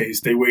was the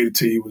case, they waited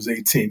till he was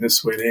 18.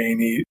 This way, they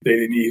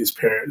didn't need his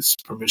parents'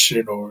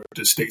 permission or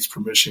the state's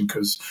permission,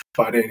 because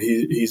by then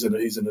he's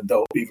an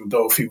adult. Even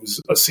though if he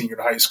was a senior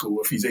in high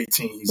school, if he's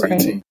 18, he's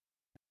 18.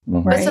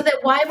 Mm-hmm. But so then,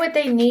 why would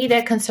they need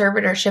a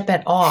conservatorship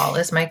at all?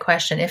 Is my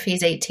question. If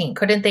he's 18,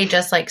 couldn't they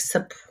just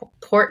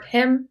support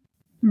him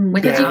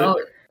without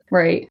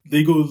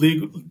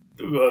legal?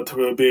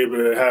 To be able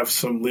to have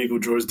some legal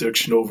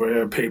jurisdiction over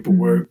him,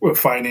 paperwork,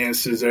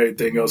 finances,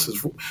 everything else,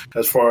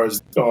 as far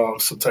as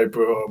some type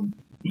of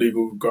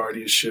legal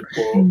guardianship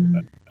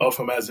or of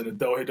him as an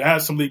adult, to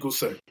have some legal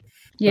say.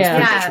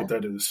 That's what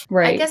that is.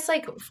 Right. I guess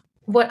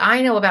what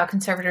I know about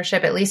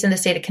conservatorship, at least in the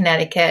state of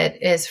Connecticut,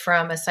 is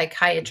from a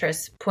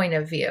psychiatrist's point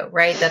of view,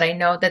 right? That I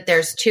know that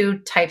there's two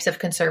types of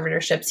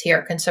conservatorships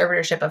here: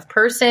 conservatorship of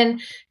person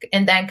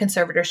and then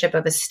conservatorship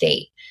of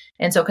estate.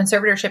 And so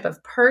conservatorship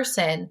of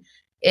person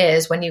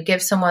is when you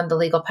give someone the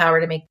legal power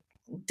to make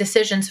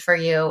decisions for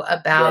you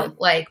about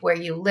where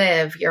you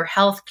live, your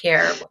health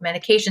care, what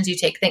medications you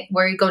take,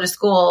 where you go to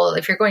school,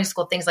 if you're going to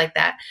school, things like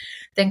that.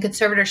 Then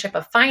conservatorship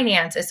of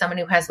finance is someone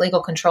who has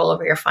legal control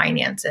over your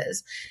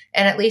finances.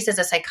 And at least as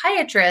a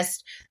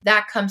psychiatrist,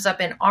 that comes up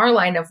in our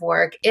line of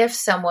work. If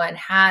someone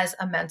has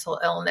a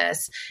mental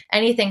illness,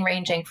 anything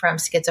ranging from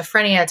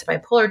schizophrenia to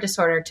bipolar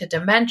disorder to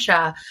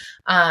dementia,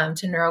 to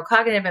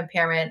neurocognitive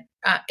impairment,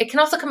 it can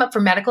also come up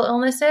for medical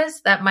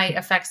illnesses that might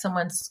affect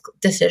someone's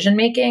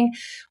decision-making,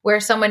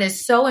 where someone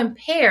is so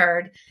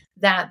impaired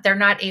that they're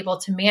not able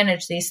to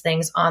manage these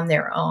things on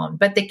their own.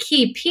 But the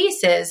key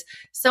piece is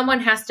someone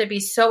has to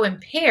be so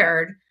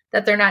impaired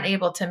that they're not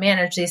able to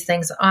manage these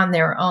things on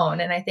their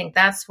own. And I think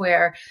that's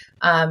where,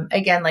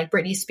 again,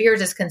 Britney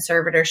Spears'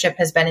 conservatorship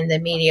has been in the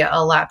media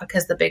a lot,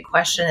 because the big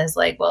question is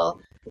well,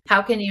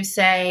 how can you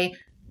say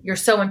you're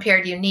so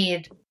impaired you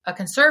need a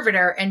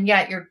conservator, and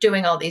yet you're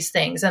doing all these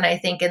things? And I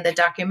think in the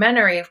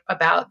documentary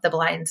about The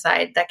Blind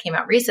Side that came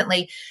out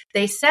recently,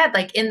 they said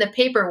in the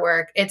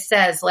paperwork, it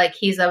says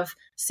he's of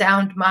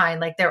sound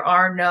mind, there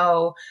are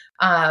no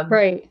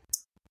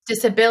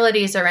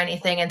disabilities or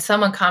anything. And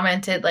someone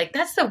commented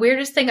that's the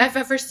weirdest thing I've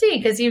ever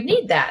seen, because you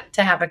need that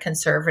to have a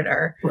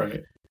conservator.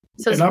 Right.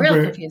 So it's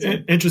real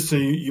confusing.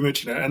 Interesting you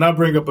mentioned that. And I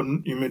bring up,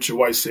 you mentioned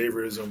white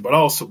saviorism, but I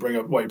also bring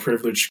up white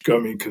privilege,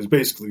 because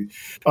basically,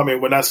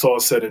 when that's all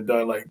said and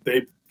done,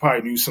 they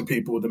probably knew some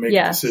people to make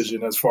a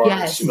decision as far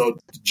as, the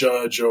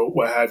judge or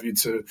what have you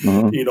to,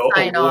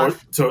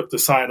 to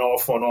sign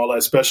off on all that,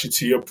 especially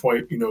to your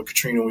point,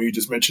 Katrina, when you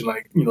just mentioned,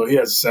 he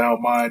has a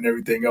sound mind and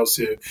everything else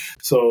here.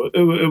 So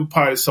it would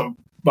probably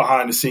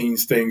behind the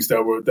scenes things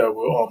that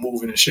were all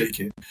moving and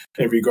shaking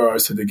in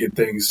regards to get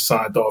things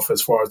signed off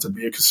as far as to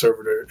be a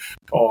conservator,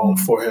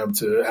 for him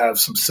to have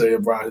some say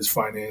around his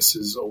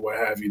finances or what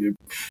have you.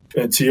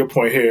 And to your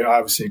point here,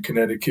 obviously in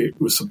Connecticut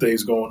with some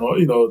things going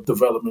on,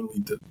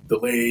 developmentally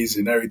delays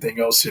and everything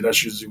else here,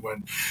 that's usually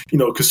when,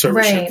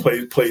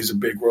 conservatorship plays a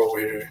big role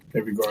here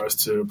in regards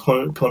to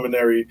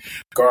preliminary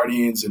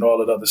guardians and all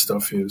that other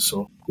stuff here.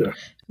 So, yeah.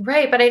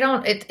 Right. But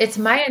it's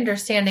my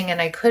understanding,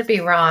 and I could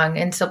be wrong.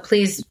 And so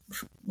please,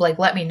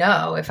 let me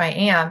know if I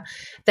am,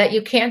 that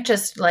you can't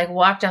just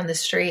walk down the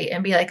street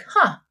and be like,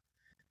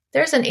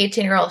 there's an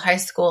 18-year-old high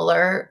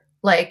schooler.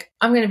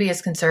 I'm going to be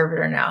his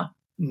conservator now.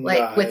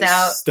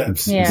 Without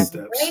steps.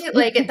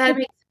 Right? That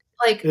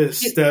makes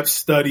steps,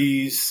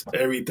 studies,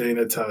 everything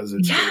that ties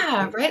it.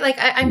 Yeah, right.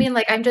 I mean,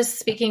 I'm just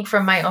speaking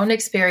from my own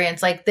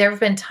experience. There have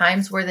been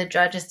times where the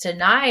judge has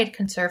denied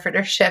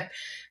conservatorship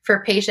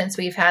for patients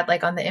we've had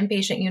on the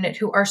inpatient unit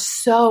who are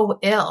so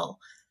ill,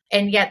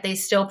 and yet they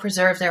still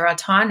preserve their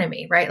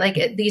autonomy, right?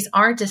 These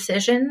aren't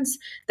decisions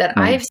that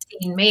I've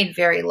seen made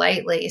very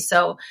lightly.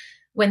 So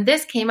when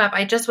this came up,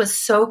 I just was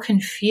so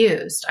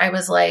confused. I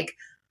was like,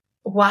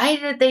 why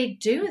did they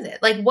do this?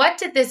 What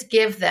did this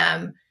give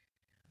them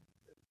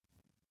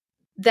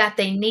that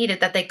they needed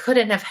that they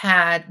couldn't have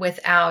had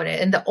without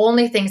it? And the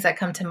only things that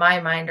come to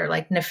my mind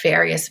are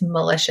nefarious,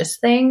 malicious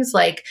things.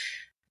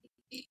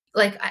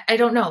 I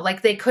don't know,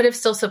 they could have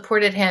still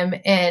supported him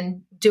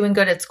in doing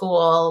good at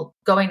school,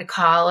 going to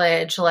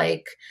college,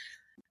 they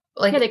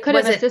could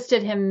have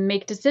assisted him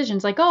make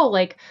decisions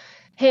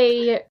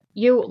hey,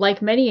 you,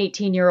 like many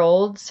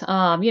 18-year-olds,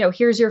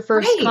 here's your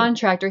first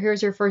contract, or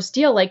here's your first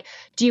deal.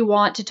 Do you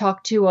want to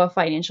talk to a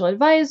financial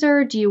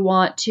advisor? Do you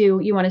want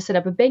to set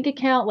up a bank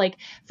account?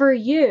 For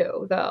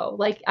you though,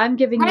 I'm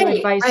giving you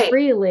advice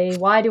freely.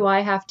 Why do I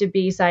have to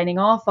be signing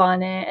off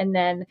on it? And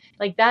then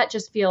that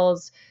just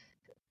feels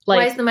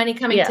why is the money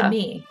coming to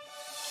me?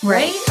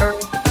 Right?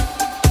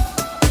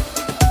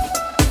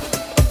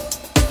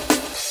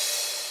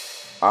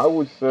 I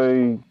would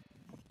say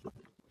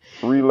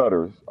 3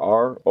 letters,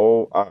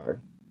 ROI.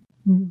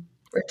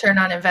 Return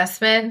on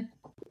investment.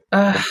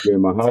 I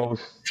cleaned my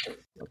house,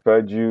 I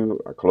fed you,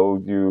 I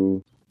clothed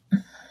you,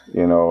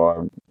 I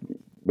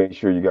made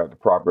sure you got the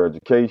proper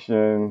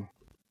education,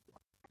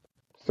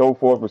 so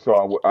forth and so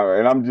on.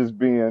 And I'm just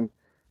being,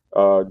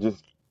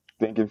 just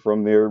thinking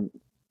from their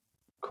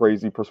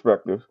crazy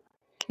perspective.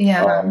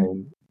 Yeah.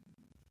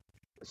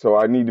 So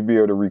I need to be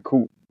able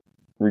to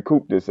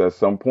recoup this at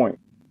some point.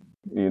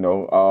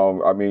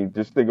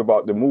 Just think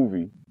about the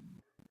movie.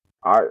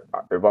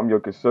 If I'm your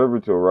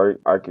conservator, right,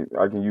 I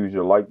can use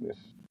your likeness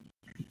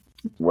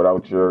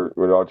without your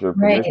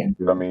permission.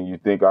 Right. You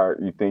think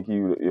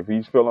he, if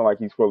he's feeling like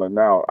he's feeling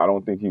now, I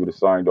don't think he would have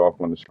signed off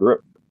on the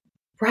script.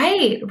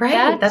 Right.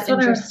 That's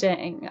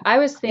interesting. I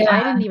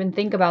didn't even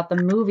think about the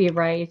movie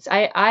rights.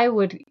 I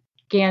would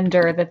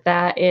gander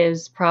that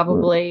is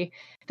probably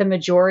the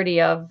majority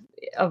of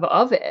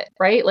it,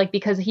 right?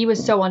 Because he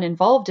was so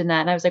uninvolved in that.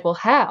 And I was like, well,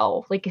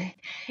 how?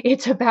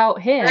 It's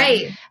about him,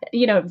 right?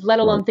 Let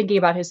alone thinking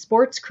about his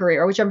sports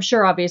career, which I'm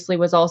sure obviously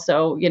was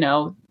also,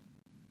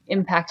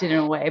 impacted in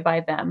a way by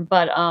them.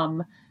 But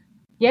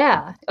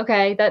yeah,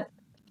 okay, that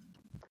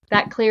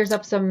clears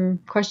up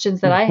some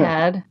questions that I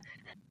had.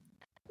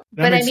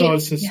 That makes all the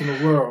sense in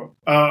the world.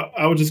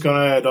 I was just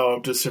going to add,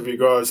 just in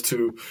regards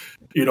to,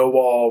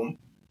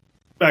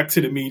 back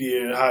to the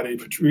media, how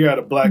we had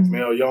a black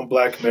male, young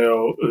black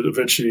male,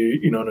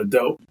 eventually, an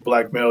adult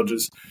black male,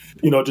 just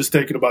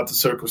thinking about the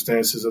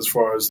circumstances as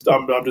far as,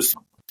 I'm just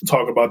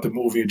talking about the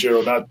movie in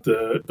general, not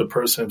the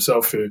person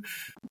himself here.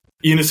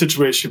 In a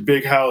situation,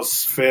 big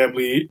house,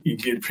 family, you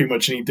get pretty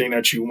much anything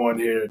that you want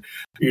here,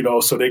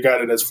 so they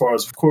got it as far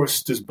as, of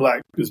course, this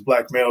black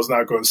male is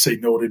not going to say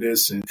no to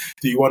this. And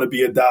do you want to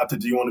be adopted?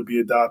 Do you want to be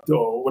adopted?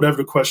 Or whatever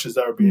the questions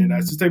that are being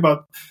asked. Just think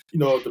about,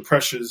 the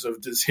pressures of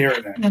just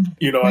hearing that,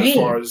 as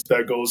far as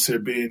that goes here,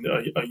 being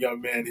a young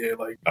man here, I'm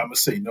going to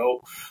say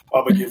no.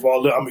 I'm going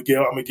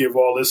to give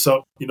all this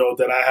up,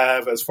 that I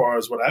have as far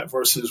as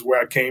versus where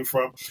I came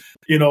from,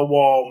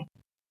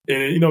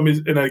 And,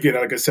 and again,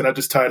 like I said, I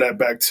just tie that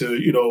back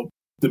to,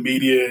 the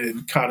media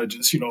and kind of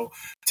just,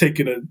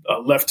 taking a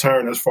left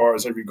turn as far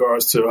as in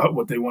regards to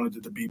what they wanted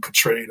it to be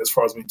portrayed as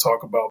far as we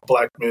talk about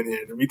black men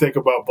here. And we think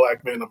about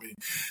black men,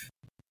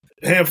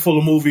 a handful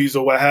of movies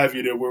or what have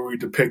you there where we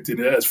depicted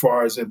it as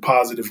far as in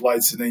positive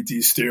lights and ain't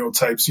these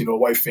stereotypes,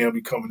 white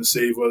family coming to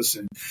save us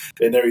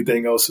and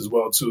everything else as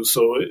well, too.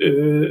 So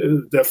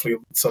it definitely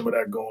some of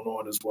that going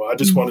on as well. I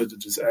just wanted to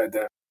just add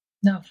that.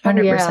 No,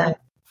 100%.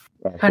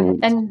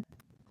 And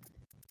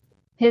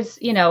his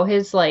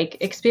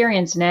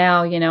experience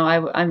now,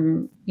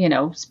 I'm,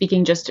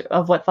 speaking just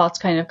of what thoughts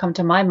kind of come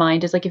to my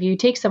mind is if you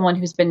take someone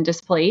who's been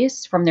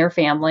displaced from their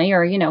family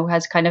or,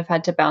 has kind of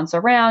had to bounce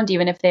around,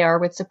 even if they are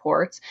with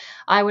supports,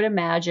 I would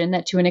imagine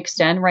that to an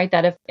extent, right,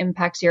 that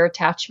impacts your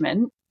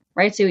attachment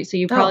right? So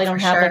you probably don't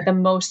have sure. like the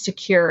most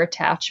secure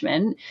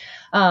attachment.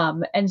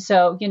 And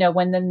so,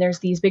 when then there's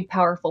these big,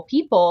 powerful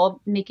people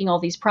making all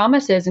these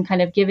promises and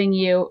kind of giving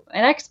you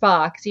an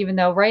Xbox, even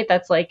though, right,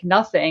 that's like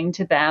nothing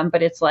to them,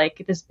 but it's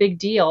like this big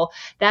deal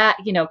that,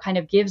 kind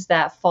of gives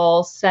that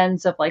false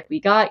sense of like, we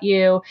got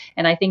you.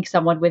 And I think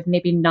someone with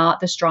maybe not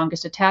the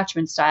strongest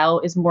attachment style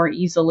is more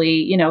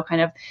easily,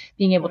 kind of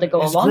being able to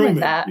go along grooming.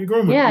 with that. You're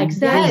grooming. Yeah, You're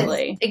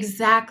exactly. Yes,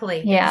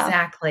 exactly. Yeah.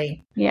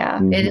 Exactly.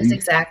 Yeah. It is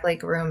exactly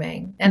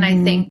grooming. And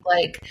I think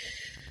like,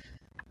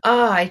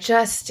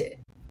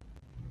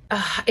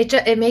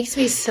 it makes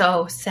me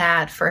so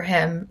sad for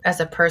him as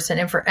a person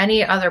and for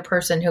any other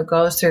person who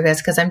goes through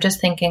this. Cause I'm just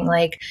thinking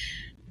like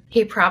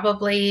he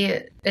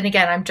probably, and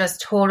again, I'm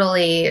just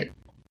totally,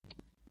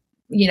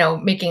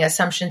 making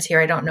assumptions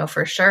here. I don't know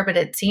for sure, but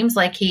it seems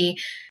like he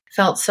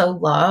felt so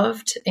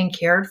loved and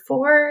cared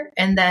for.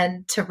 And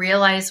then to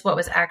realize what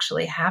was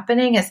actually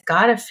happening has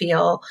got to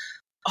feel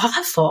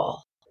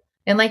awful.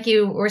 And like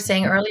you were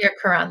saying earlier,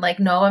 Qur-an, like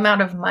no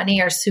amount of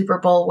money or Super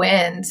Bowl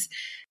wins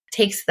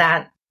takes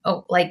that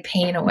like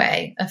pain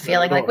away of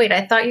feeling like, wait,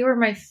 I thought you were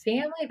my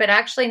family, but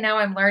actually now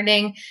I'm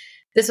learning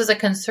this was a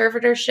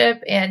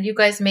conservatorship and you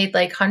guys made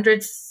like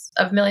hundreds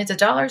of millions of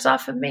dollars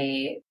off of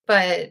me.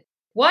 But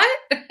what?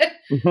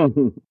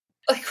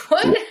 Like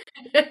what?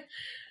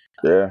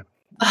 Yeah.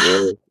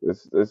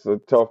 It's a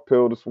tough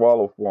pill to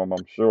swallow for him,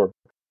 I'm sure.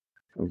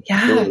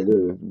 Sure it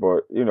is.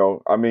 But,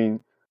 I mean,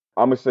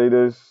 I'm going to say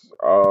this,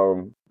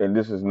 and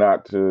this is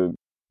not to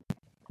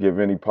give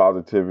any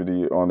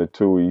positivity on the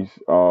Tuohys.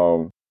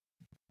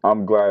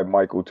 I'm glad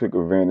Michael took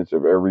advantage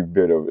of every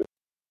bit of it.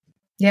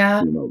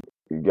 Yeah.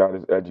 He got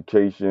his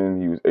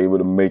education. He was able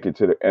to make it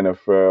to the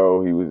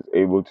NFL. He was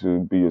able to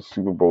be a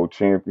Super Bowl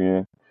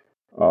champion.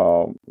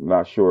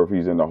 Not sure if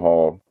he's in the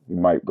Hall. He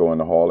might go in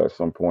the Hall at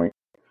some point.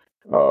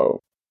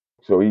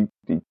 So he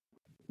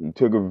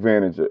took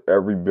advantage of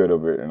every bit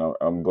of it, and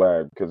I'm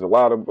glad, because a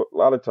lot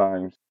of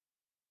times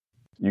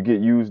you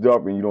get used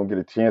up and you don't get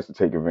a chance to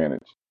take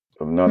advantage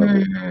of none of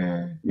it.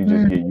 You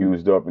just get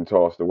used up and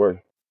tossed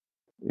away.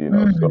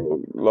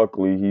 So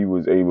luckily he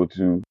was able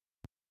to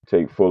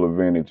take full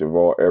advantage of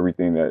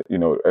everything that,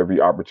 every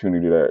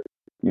opportunity that,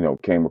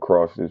 came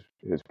across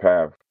his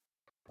path,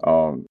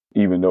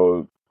 even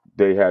though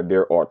they had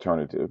their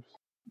alternatives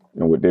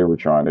and what they were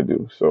trying to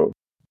do. So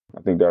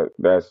I think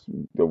that's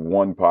the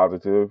one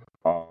positive.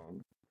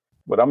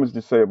 But I'm just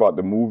to say about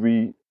the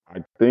movie,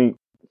 I think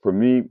for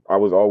me, I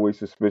was always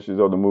suspicious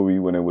of the movie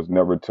when it was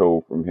never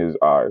told from his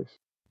eyes.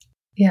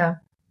 Yeah.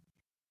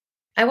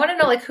 I want to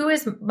know, like, who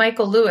is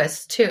Michael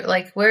Lewis, too?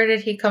 Like, where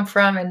did he come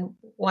from and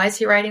why is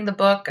he writing the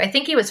book? I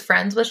think he was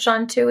friends with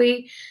Sean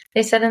Tuohy,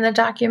 they said in the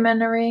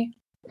documentary.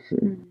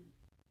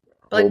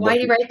 But, like, why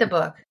did he write the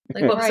book?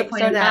 Like, what was the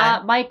point of that?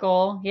 Not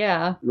Michael,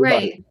 yeah.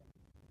 Right.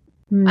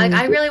 Like,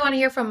 I really want to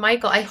hear from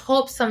Michael. I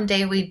hope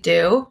someday we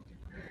do.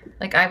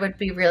 Like, I would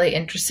be really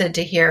interested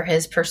to hear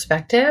his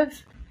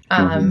perspective.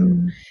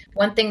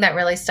 One thing that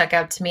really stuck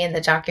out to me in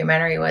the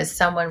documentary was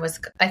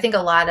I think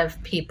a lot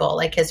of people,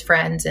 like his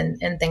friends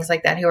and things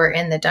like that who were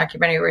in the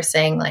documentary were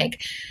saying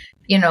like,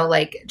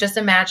 like just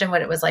imagine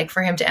what it was like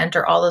for him to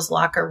enter all those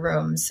locker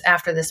rooms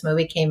after this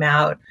movie came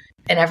out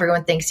and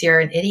everyone thinks you're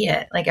an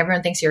idiot. Like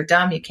everyone thinks you're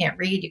dumb. You can't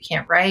read, you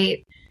can't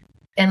write.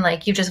 And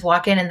like, you just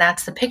walk in and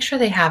that's the picture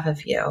they have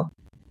of you.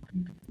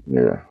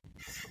 Yeah.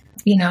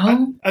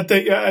 I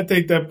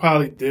think that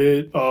probably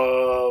did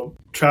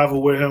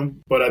travel with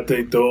him, but I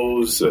think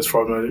those, as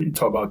far as you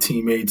talk about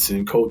teammates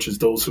and coaches,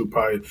 those who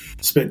probably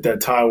spent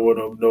that time with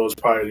him, those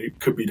probably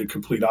could be the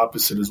complete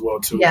opposite as well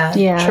too.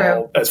 Yeah.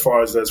 True. As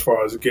far as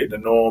getting to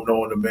know him,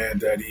 knowing the man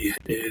that he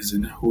is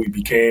and who he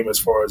became as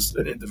far as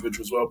an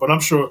individual as well. But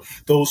I'm sure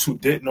those who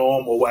didn't know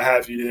him or what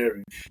have you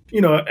there,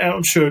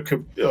 I'm sure it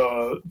could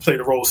play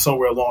the role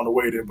somewhere along the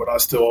way there. But I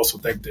still also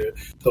think that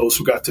those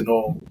who got to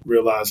know him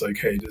realize like,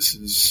 hey, this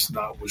is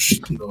not what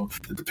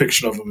the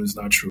depiction of him is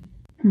not true.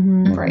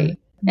 Right.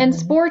 And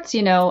sports,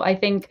 I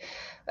think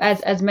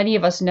as many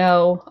of us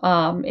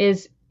know,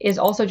 is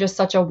also just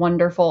such a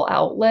wonderful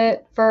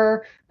outlet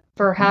for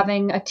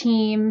having a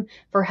team,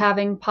 for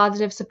having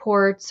positive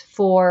supports,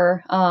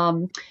 for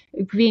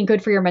being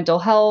good for your mental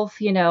health,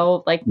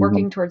 like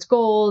working towards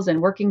goals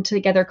and working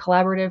together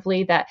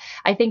collaboratively. That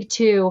I think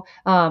too,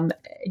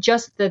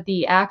 just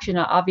the action,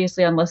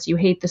 obviously, unless you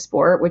hate the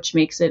sport, which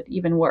makes it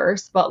even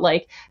worse. But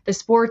like the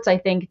sports, I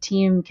think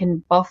team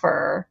can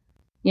buffer,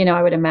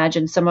 I would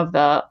imagine some of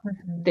the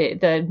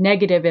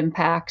negative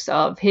impacts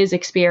of his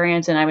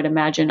experience, and I would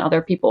imagine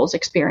other people's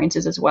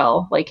experiences as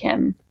well, like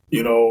him.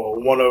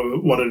 One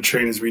of the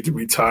trainers we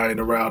tying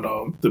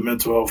around the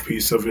mental health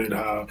piece of it,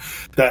 how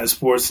that in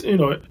sports,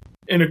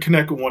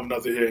 interconnect with one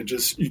another here.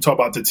 Just you talk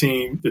about the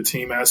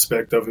team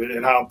aspect of it,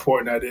 and how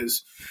important that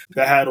is.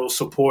 To have those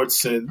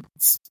supports and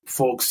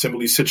folks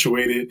similarly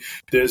situated.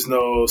 There's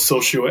no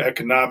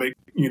socioeconomic,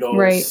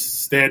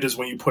 standards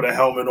when you put a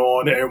helmet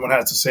on. Everyone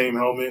has the same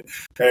helmet.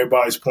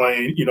 Everybody's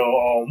playing.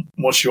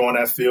 Once you're on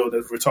that field,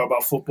 if we're talking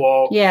about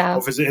football, or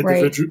if it's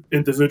an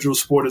individual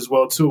sport as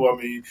well too. I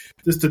mean,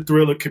 just the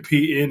thrill of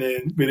competing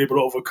and being able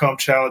to overcome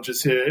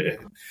challenges here,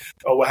 and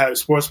what have you.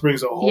 Sports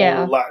brings a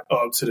whole lot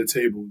to the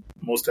table,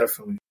 most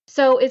definitely.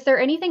 So is there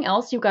anything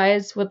else you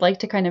guys would like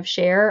to kind of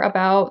share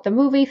about the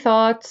movie,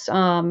 thoughts,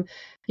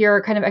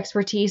 your kind of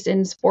expertise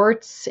in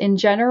sports in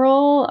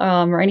general,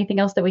 or anything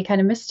else that we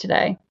kind of missed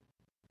today?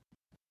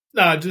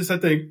 I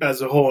think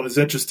as a whole, it's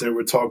interesting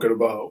we're talking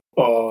about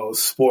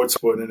sports,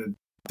 but in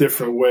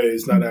different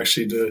ways, not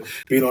actually to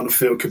being on the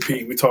field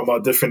competing. We talk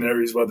about different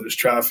areas, whether it's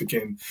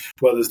trafficking,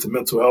 whether it's the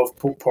mental health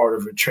part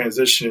of it,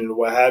 transition,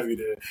 what have you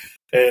there.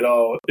 And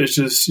it's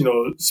just,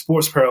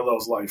 sports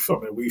parallels life. I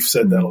mean, we've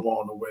said that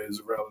along the way,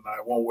 Zerrell and I,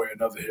 one way or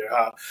another here,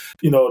 how,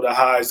 the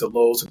highs, the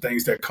lows, the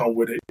things that come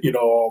with it,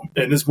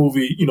 and this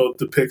movie,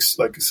 depicts,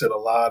 like I said, a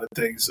lot of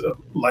things,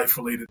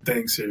 life-related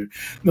things here,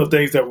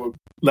 things that were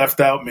left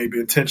out maybe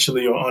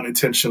intentionally or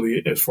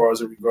unintentionally as far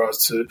as in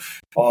regards to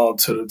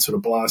the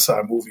Blind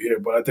Side movie here.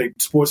 But I think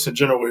sports in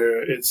general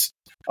here, it's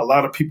a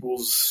lot of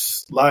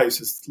people's lives.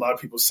 It's a lot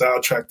of people's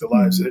soundtrack to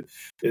lives.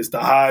 It's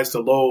the highs, the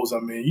lows. I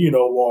mean,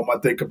 I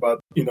think about,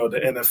 the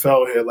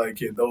NFL here,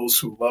 like those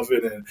who love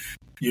it, and,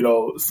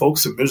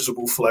 folks are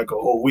miserable for like a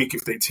whole week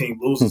if their team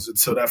loses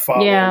until that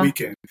following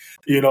weekend.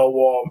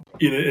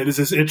 It is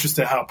just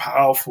interesting how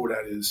powerful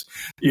that is,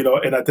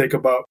 and I think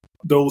about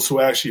those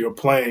who actually are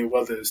playing,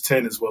 whether it's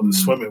tennis, whether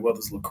it's swimming, whether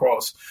it's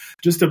lacrosse,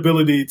 just the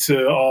ability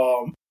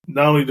to,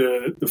 not only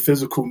the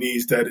physical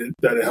needs that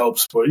it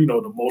helps, but,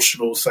 the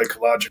emotional,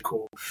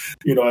 psychological,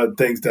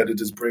 things that it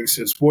just brings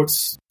to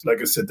sports. Like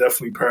I said,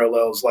 definitely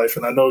parallels life.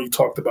 And I know you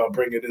talked about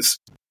bringing this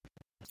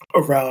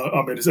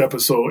around, this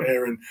episode,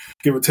 Aaron,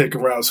 give or take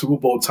around Super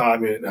Bowl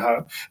time, and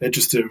how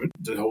interested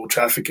the whole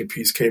trafficking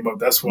piece came up.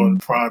 That's one of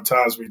the prime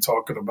times we're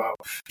talking about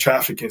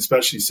trafficking,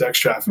 especially sex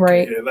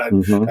trafficking,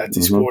 at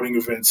these sporting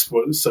events,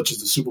 such as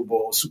the Super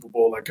Bowl. Super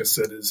Bowl, like I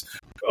said, is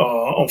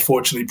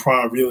unfortunately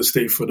prime real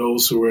estate for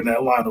those who are in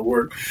that line of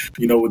work,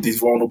 with these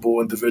vulnerable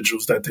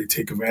individuals that they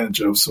take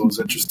advantage of. So it's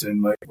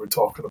interesting, like we're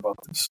talking about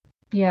this.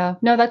 Yeah,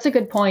 no, that's a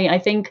good point. I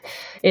think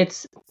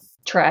it's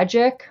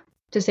tragic,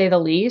 to say the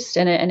least,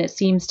 and it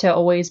seems to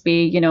always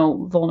be,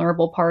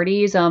 vulnerable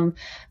parties.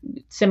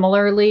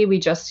 Similarly,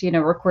 we just,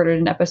 recorded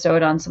an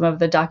episode on some of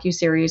the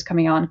docuseries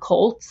coming on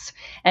cults,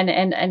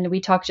 and we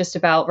talked just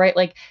about, right,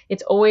 like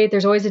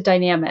there's always a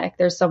dynamic.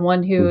 There's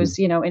someone who's,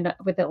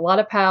 with a lot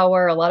of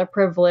power, a lot of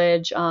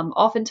privilege,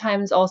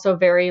 oftentimes also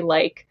very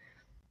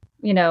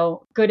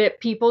good at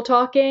people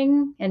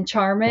talking and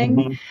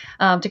charming,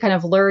 to kind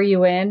of lure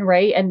you in,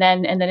 right? And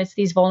then it's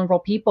these vulnerable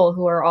people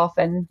who are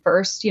often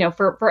first,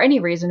 for any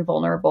reason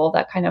vulnerable,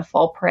 that kind of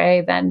fall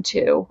prey then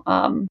to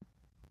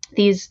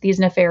these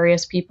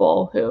nefarious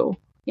people who,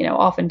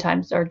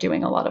 oftentimes are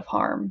doing a lot of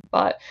harm.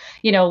 But,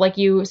 like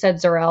you said,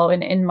 Zerrell,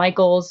 in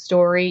Michael's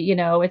story,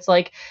 it's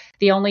like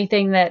the only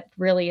thing that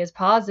really is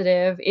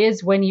positive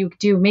is when you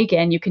do make it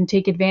and you can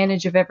take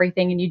advantage of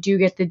everything and you do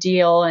get the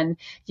deal, and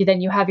then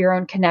you have your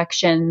own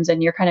connections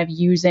and you're kind of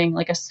using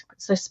like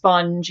a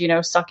sponge,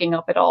 sucking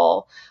up it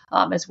all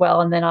as well.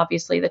 And then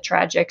obviously the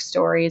tragic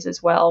stories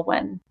as well,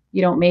 when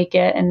you don't make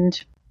it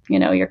and,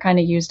 you're kind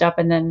of used up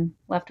and then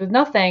left with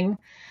nothing.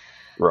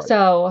 Right.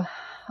 So,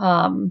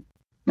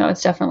 no,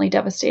 it's definitely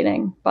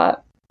devastating,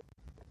 but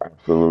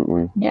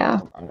absolutely.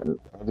 Yeah.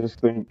 I just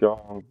think,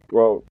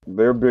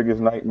 their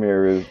biggest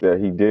nightmare is that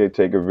he did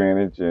take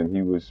advantage and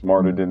he was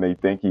smarter than they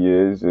think he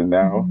is. And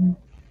now,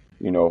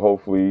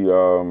 hopefully,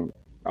 I'm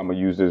going to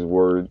use this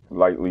word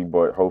lightly,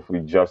 but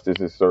hopefully justice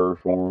is served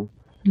for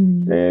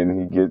him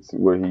and he gets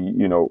where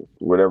he,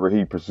 whatever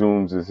he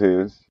presumes is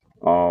his.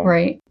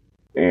 Right.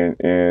 And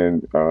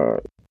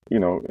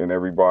and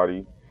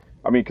everybody,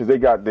 I mean, because they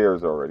got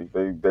theirs already.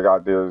 They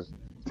got theirs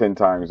 10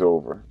 times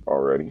over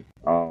already.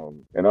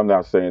 And I'm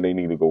not saying they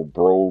need to go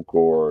broke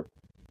or,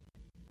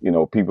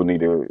 people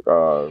need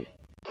to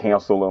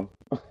cancel them,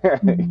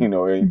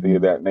 anything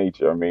of that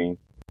nature. I mean,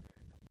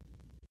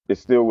 it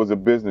still was a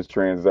business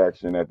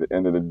transaction at the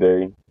end of the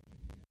day.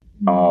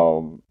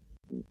 And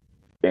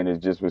it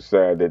just was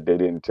sad that they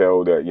didn't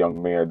tell that young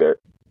man that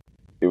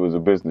it was a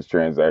business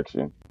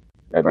transaction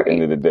at the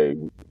end of the day.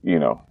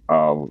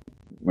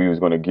 We was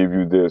going to give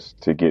you this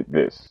to get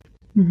this,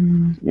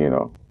 but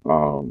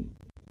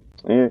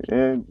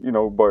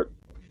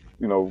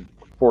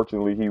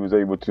fortunately he was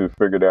able to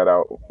figure that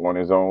out on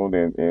his own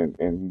and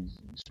he's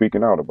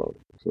speaking out about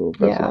it. So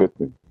that's a good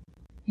thing.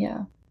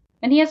 Yeah.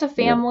 And he has a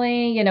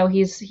family,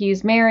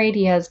 he's married,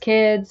 he has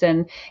kids,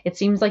 and it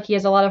seems like he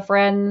has a lot of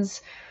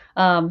friends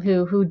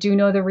who do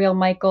know the real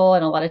Michael,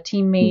 and a lot of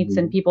teammates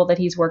and people that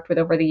he's worked with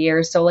over the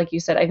years. So like you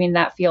said, I mean,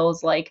 that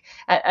feels like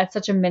at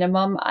such a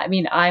minimum, I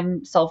mean,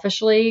 I'm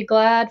selfishly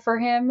glad for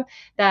him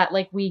that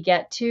like we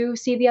get to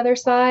see the other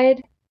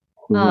side.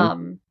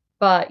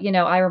 But,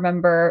 I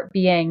remember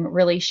being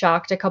really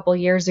shocked a couple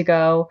years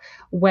ago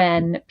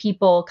when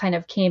people kind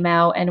of came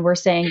out and were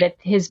saying that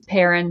his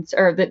parents,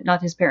 or that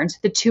not his parents,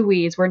 the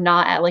Tuohys were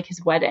not at like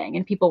his wedding,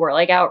 and people were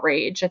like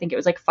outraged. I think it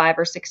was like 5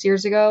 or 6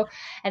 years ago.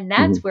 And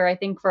that's where I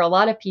think for a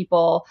lot of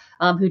people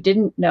who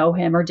didn't know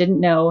him or didn't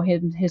know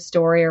his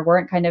story or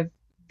weren't kind of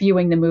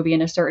viewing the movie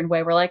in a certain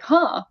way, we're like,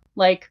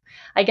 like,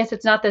 I guess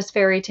it's not this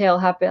fairy tale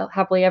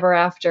happily ever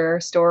after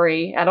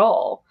story at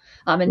all.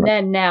 And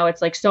then now it's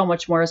like so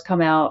much more has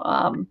come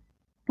out,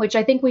 which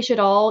I think we should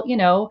all,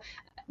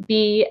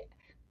 be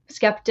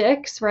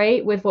skeptics,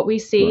 right, with what we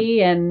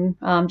see and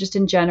just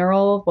in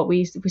general, what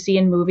we see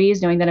in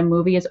movies, knowing that a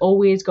movie is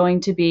always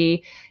going to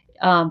be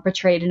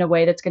portrayed in a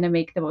way that's going to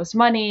make the most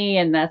money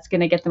and that's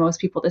going to get the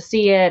most people to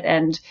see it.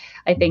 And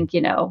I think,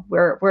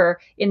 we're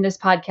in this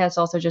podcast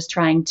also just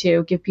trying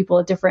to give people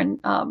a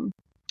different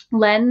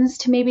lens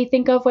to maybe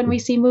think of when we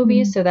see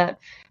movies so that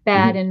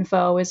bad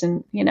info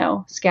isn't,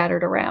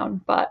 scattered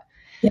around. But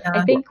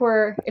I think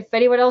if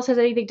anyone else has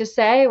anything to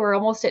say, we're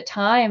almost at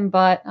time,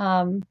 but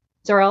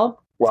Zerrell?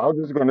 Well, I was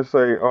just going to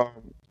say,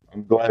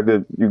 I'm glad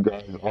that you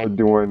guys are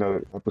doing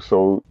an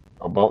episode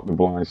about The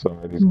Blind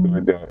Side. It's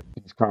good that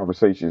these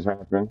conversations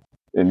happen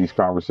and these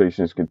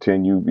conversations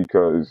continue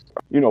because,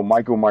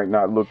 Michael might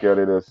not look at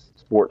it as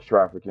sports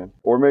trafficking,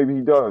 or maybe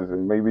he does,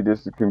 and maybe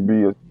this can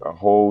be a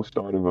whole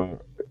start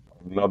of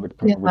another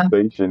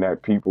conversation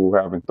that people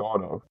haven't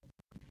thought of.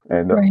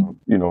 And, I'm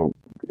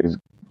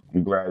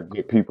glad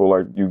good people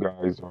like you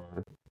guys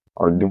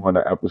are doing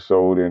an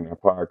episode and a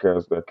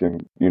podcast that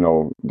can,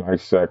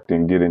 dissect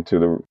and get into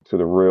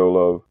the real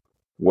of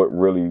what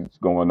really is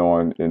going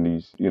on in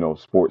these,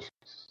 sports,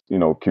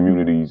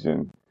 communities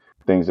and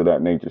things of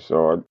that nature.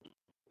 So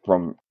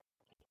from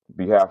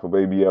behalf of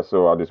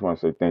ABSO, I just want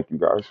to say thank you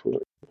guys for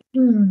it.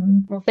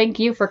 Well, thank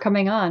you for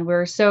coming on.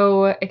 We're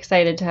so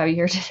excited to have you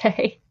here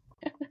today.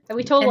 And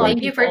we told a lot of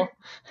people.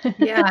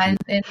 And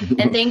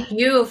thank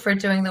you for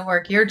doing the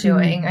work you're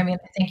doing. I mean,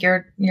 I think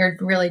you're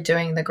really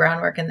doing the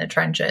groundwork in the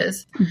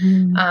trenches.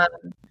 And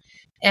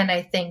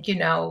I think,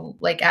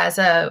 like as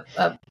a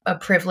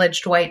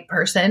privileged white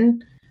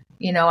person,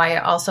 I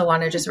also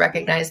want to just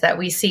recognize that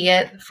we see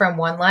it from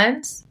one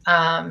lens.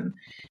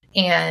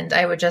 And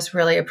I would just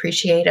really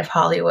appreciate if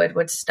Hollywood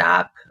would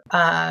stop,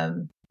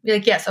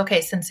 yes,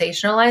 okay,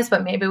 sensationalize,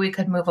 but maybe we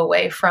could move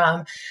away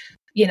from,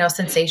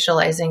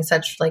 sensationalizing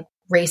such like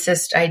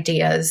racist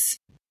ideas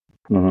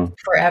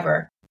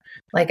forever.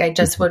 Like, I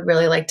just would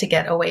really like to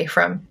get away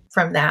from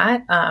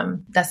that.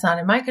 That's not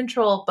in my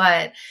control,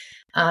 but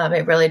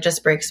it really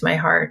just breaks my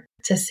heart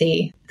to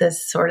see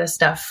this sort of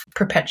stuff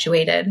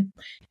perpetuated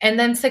and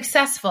then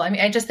successful. I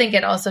mean, I just think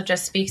it also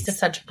just speaks to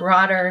such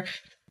broader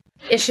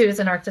issues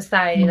in our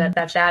society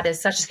that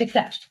is such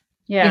success.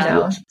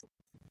 Yeah.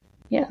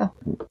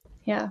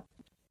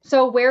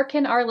 So where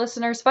can our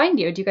listeners find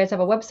you? Do you guys have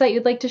a website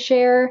you'd like to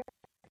share?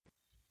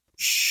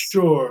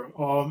 Sure.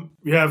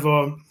 We have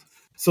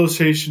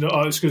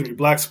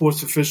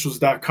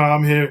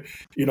blacksportsofficials.com here.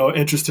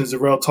 Interest in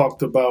Zerrell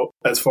talked about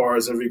as far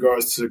as in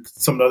regards to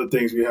some of the other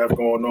things we have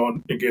going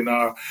on. Again,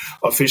 our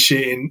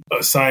officiating,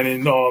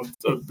 signing a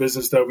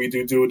business that we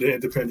do with the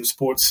Independent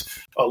Sports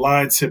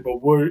Alliance here,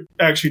 but we're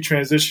actually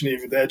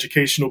transitioning the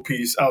educational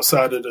piece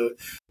outside of the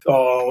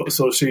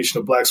Association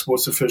of Black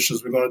Sports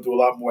Officials. We're going to do a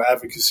lot more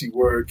advocacy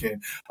work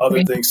and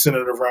other things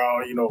centered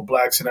around,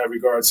 blacks in that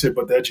regards here.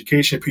 But the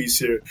education piece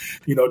here,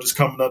 just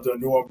coming under a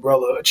new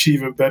umbrella,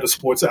 achieving better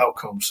sports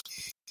outcomes.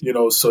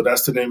 So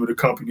that's the name of the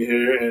company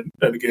here. And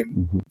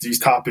again, these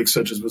topics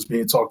such as what's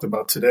being talked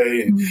about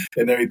today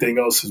and everything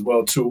else as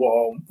well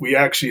too. We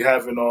actually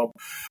have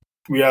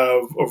we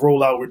have a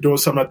rollout. We're doing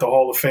something at the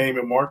Hall of Fame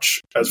in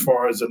March as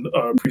far as a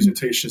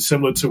presentation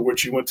similar to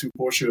what you went to,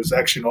 Portia. It's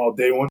actually an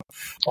all-day one.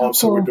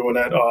 So we're doing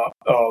that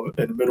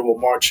in the middle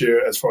of March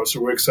here as far as, so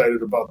we're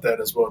excited about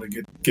that as well to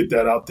get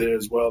that out there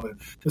as well.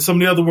 And some of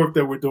the other work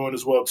that we're doing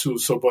as well too.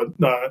 So, but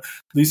at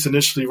least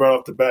initially right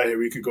off the bat here,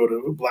 we could go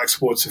to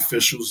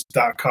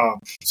blacksportsofficials.com,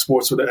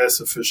 sports with an S,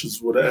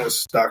 officials with an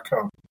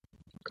S.com.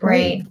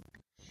 Great.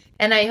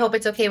 And I hope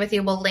it's okay with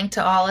you. We'll link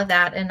to all of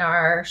that in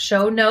our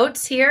show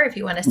notes here if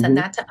you want to send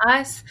that to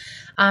us.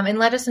 And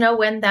let us know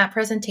when that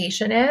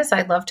presentation is.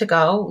 I'd love to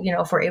go,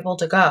 if we're able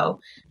to go.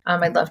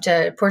 I'd love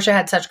to. Portia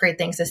had such great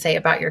things to say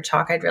about your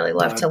talk. I'd really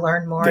love to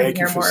learn more and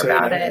hear more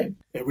about it.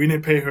 And we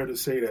didn't pay her to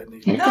say that.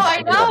 No,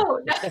 I know.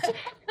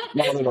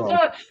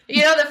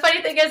 The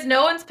funny thing is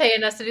no one's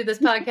paying us to do this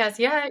podcast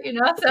yet,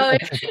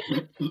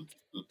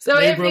 So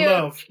labor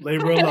of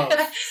love.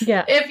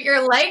 Yeah. If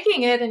you're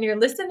liking it and you're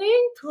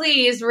listening,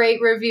 please rate,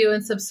 review,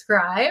 and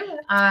subscribe.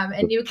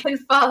 And you can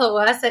follow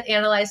us at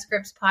Analyze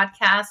Scripts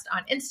Podcast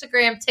on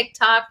Instagram,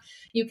 TikTok.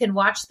 You can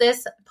watch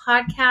this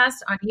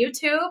podcast on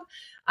YouTube.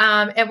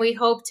 And we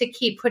hope to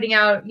keep putting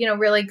out,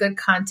 really good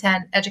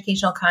content,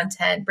 educational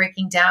content,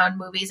 breaking down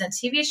movies and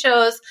TV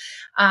shows.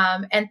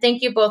 And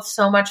thank you both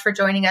so much for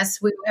joining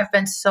us. We have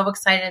been so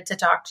excited to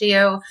talk to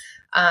you.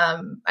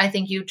 I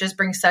think you just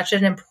bring such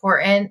an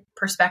important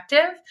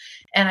perspective.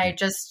 And I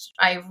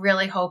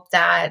really hope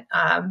that,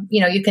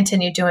 you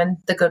continue doing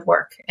the good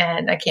work,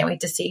 and I can't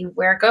wait to see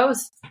where it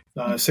goes.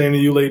 Same to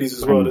you ladies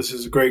as well. This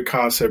is a great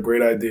concept,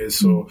 great idea.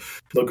 So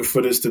looking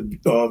for this to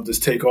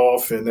just take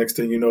off, and next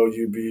thing you know,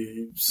 you'll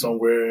be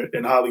somewhere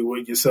in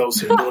Hollywood yourself.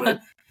 So doing it.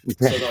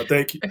 So no,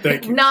 thank you.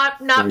 Not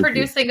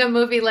producing a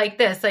movie like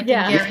this. I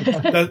can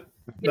guarantee.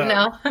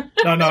 No,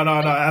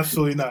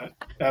 absolutely not.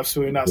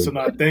 So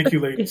no, thank you,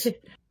 ladies.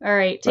 All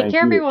right, take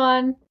care,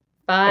 everyone.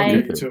 Bye.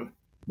 Okay, you too.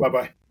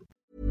 Bye.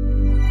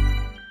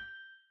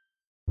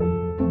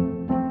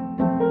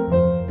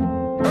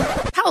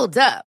 Hold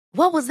up.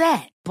 What was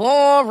that?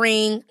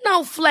 Boring.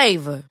 No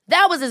flavor.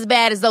 That was as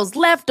bad as those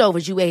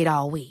leftovers you ate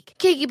all week.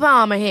 Keke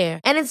Palmer here,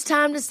 and it's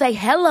time to say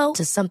hello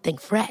to something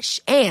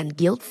fresh and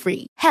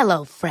guilt-free.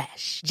 Hello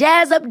Fresh.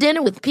 Jazz up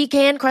dinner with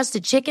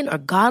pecan-crusted chicken or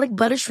garlic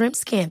butter shrimp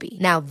scampi.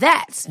 Now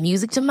that's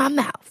music to my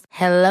mouth.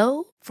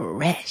 Hello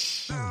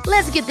Fresh.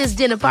 Let's get this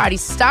dinner party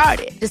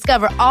started.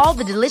 Discover all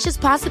the delicious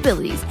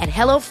possibilities at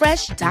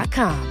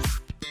HelloFresh.com.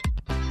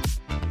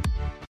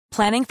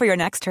 Planning for your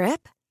next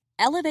trip?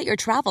 Elevate your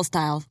travel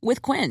style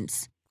with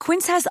Quince.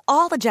 Quince has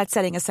all the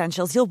jet-setting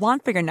essentials you'll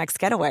want for your next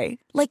getaway,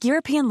 like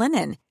European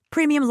linen,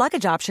 premium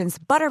luggage options,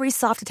 buttery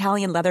soft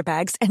Italian leather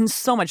bags, and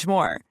so much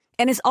more.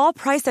 And is all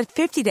priced at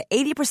 50 to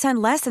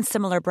 80% less than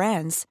similar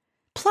brands.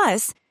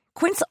 Plus,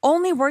 Quince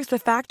only works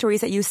with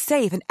factories that use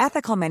safe and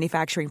ethical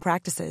manufacturing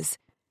practices.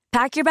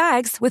 Pack your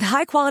bags with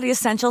high-quality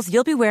essentials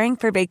you'll be wearing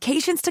for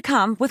vacations to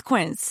come with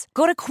Quince.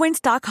 Go to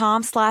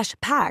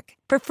quince.com/pack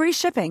for free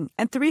shipping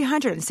and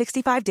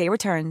 365-day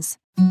returns.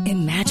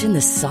 Imagine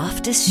the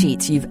softest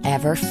sheets you've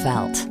ever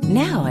felt.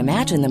 Now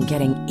imagine them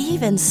getting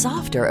even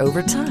softer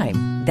over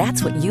time.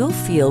 That's what you'll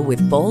feel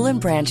with Boll &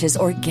 Branch's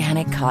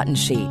organic cotton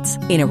sheets.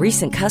 In a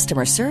recent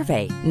customer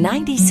survey,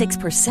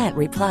 96%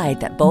 replied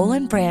that Boll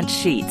 & Branch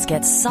sheets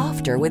get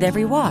softer with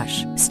every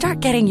wash. Start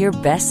getting your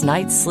best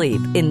night's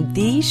sleep in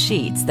these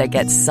sheets that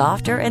get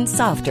softer and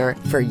softer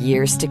for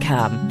years to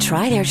come.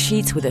 Try their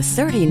sheets with a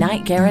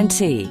 30-night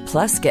guarantee.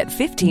 Plus, get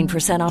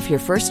 15% off your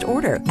first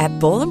order at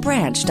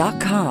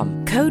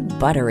bollandbranch.com. Code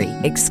BUTTERY.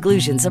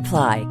 Exclusions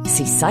apply.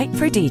 See site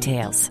for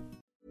details.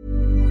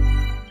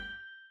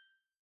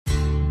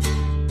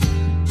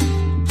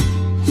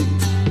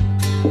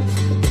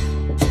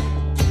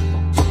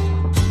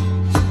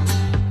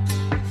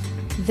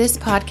 This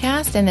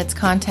podcast and its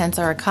contents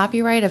are a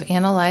copyright of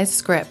Analyzed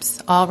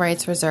Scripts, all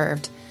rights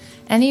reserved.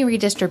 Any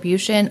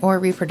redistribution or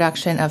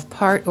reproduction of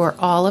part or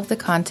all of the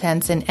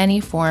contents in any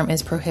form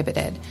is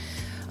prohibited.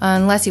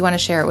 Unless you want to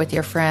share it with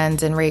your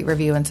friends and rate,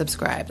 review, and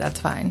subscribe,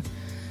 that's fine.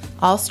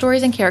 All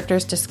stories and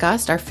characters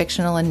discussed are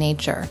fictional in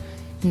nature.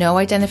 No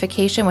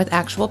identification with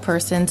actual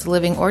persons,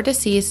 living or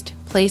deceased,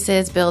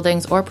 places,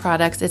 buildings, or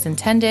products is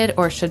intended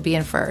or should be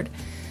inferred.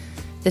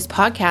 This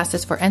podcast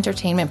is for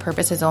entertainment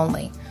purposes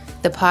only.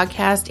 The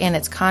podcast and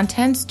its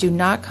contents do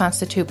not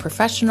constitute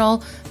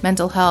professional,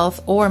 mental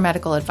health, or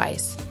medical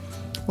advice.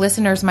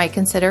 Listeners might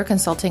consider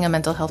consulting a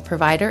mental health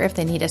provider if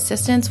they need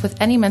assistance with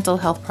any mental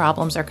health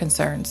problems or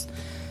concerns.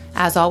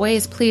 As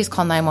always, please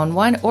call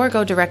 911 or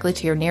go directly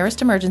to your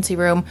nearest emergency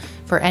room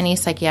for any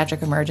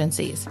psychiatric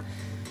emergencies.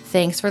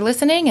 Thanks for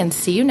listening, and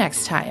see you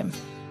next time.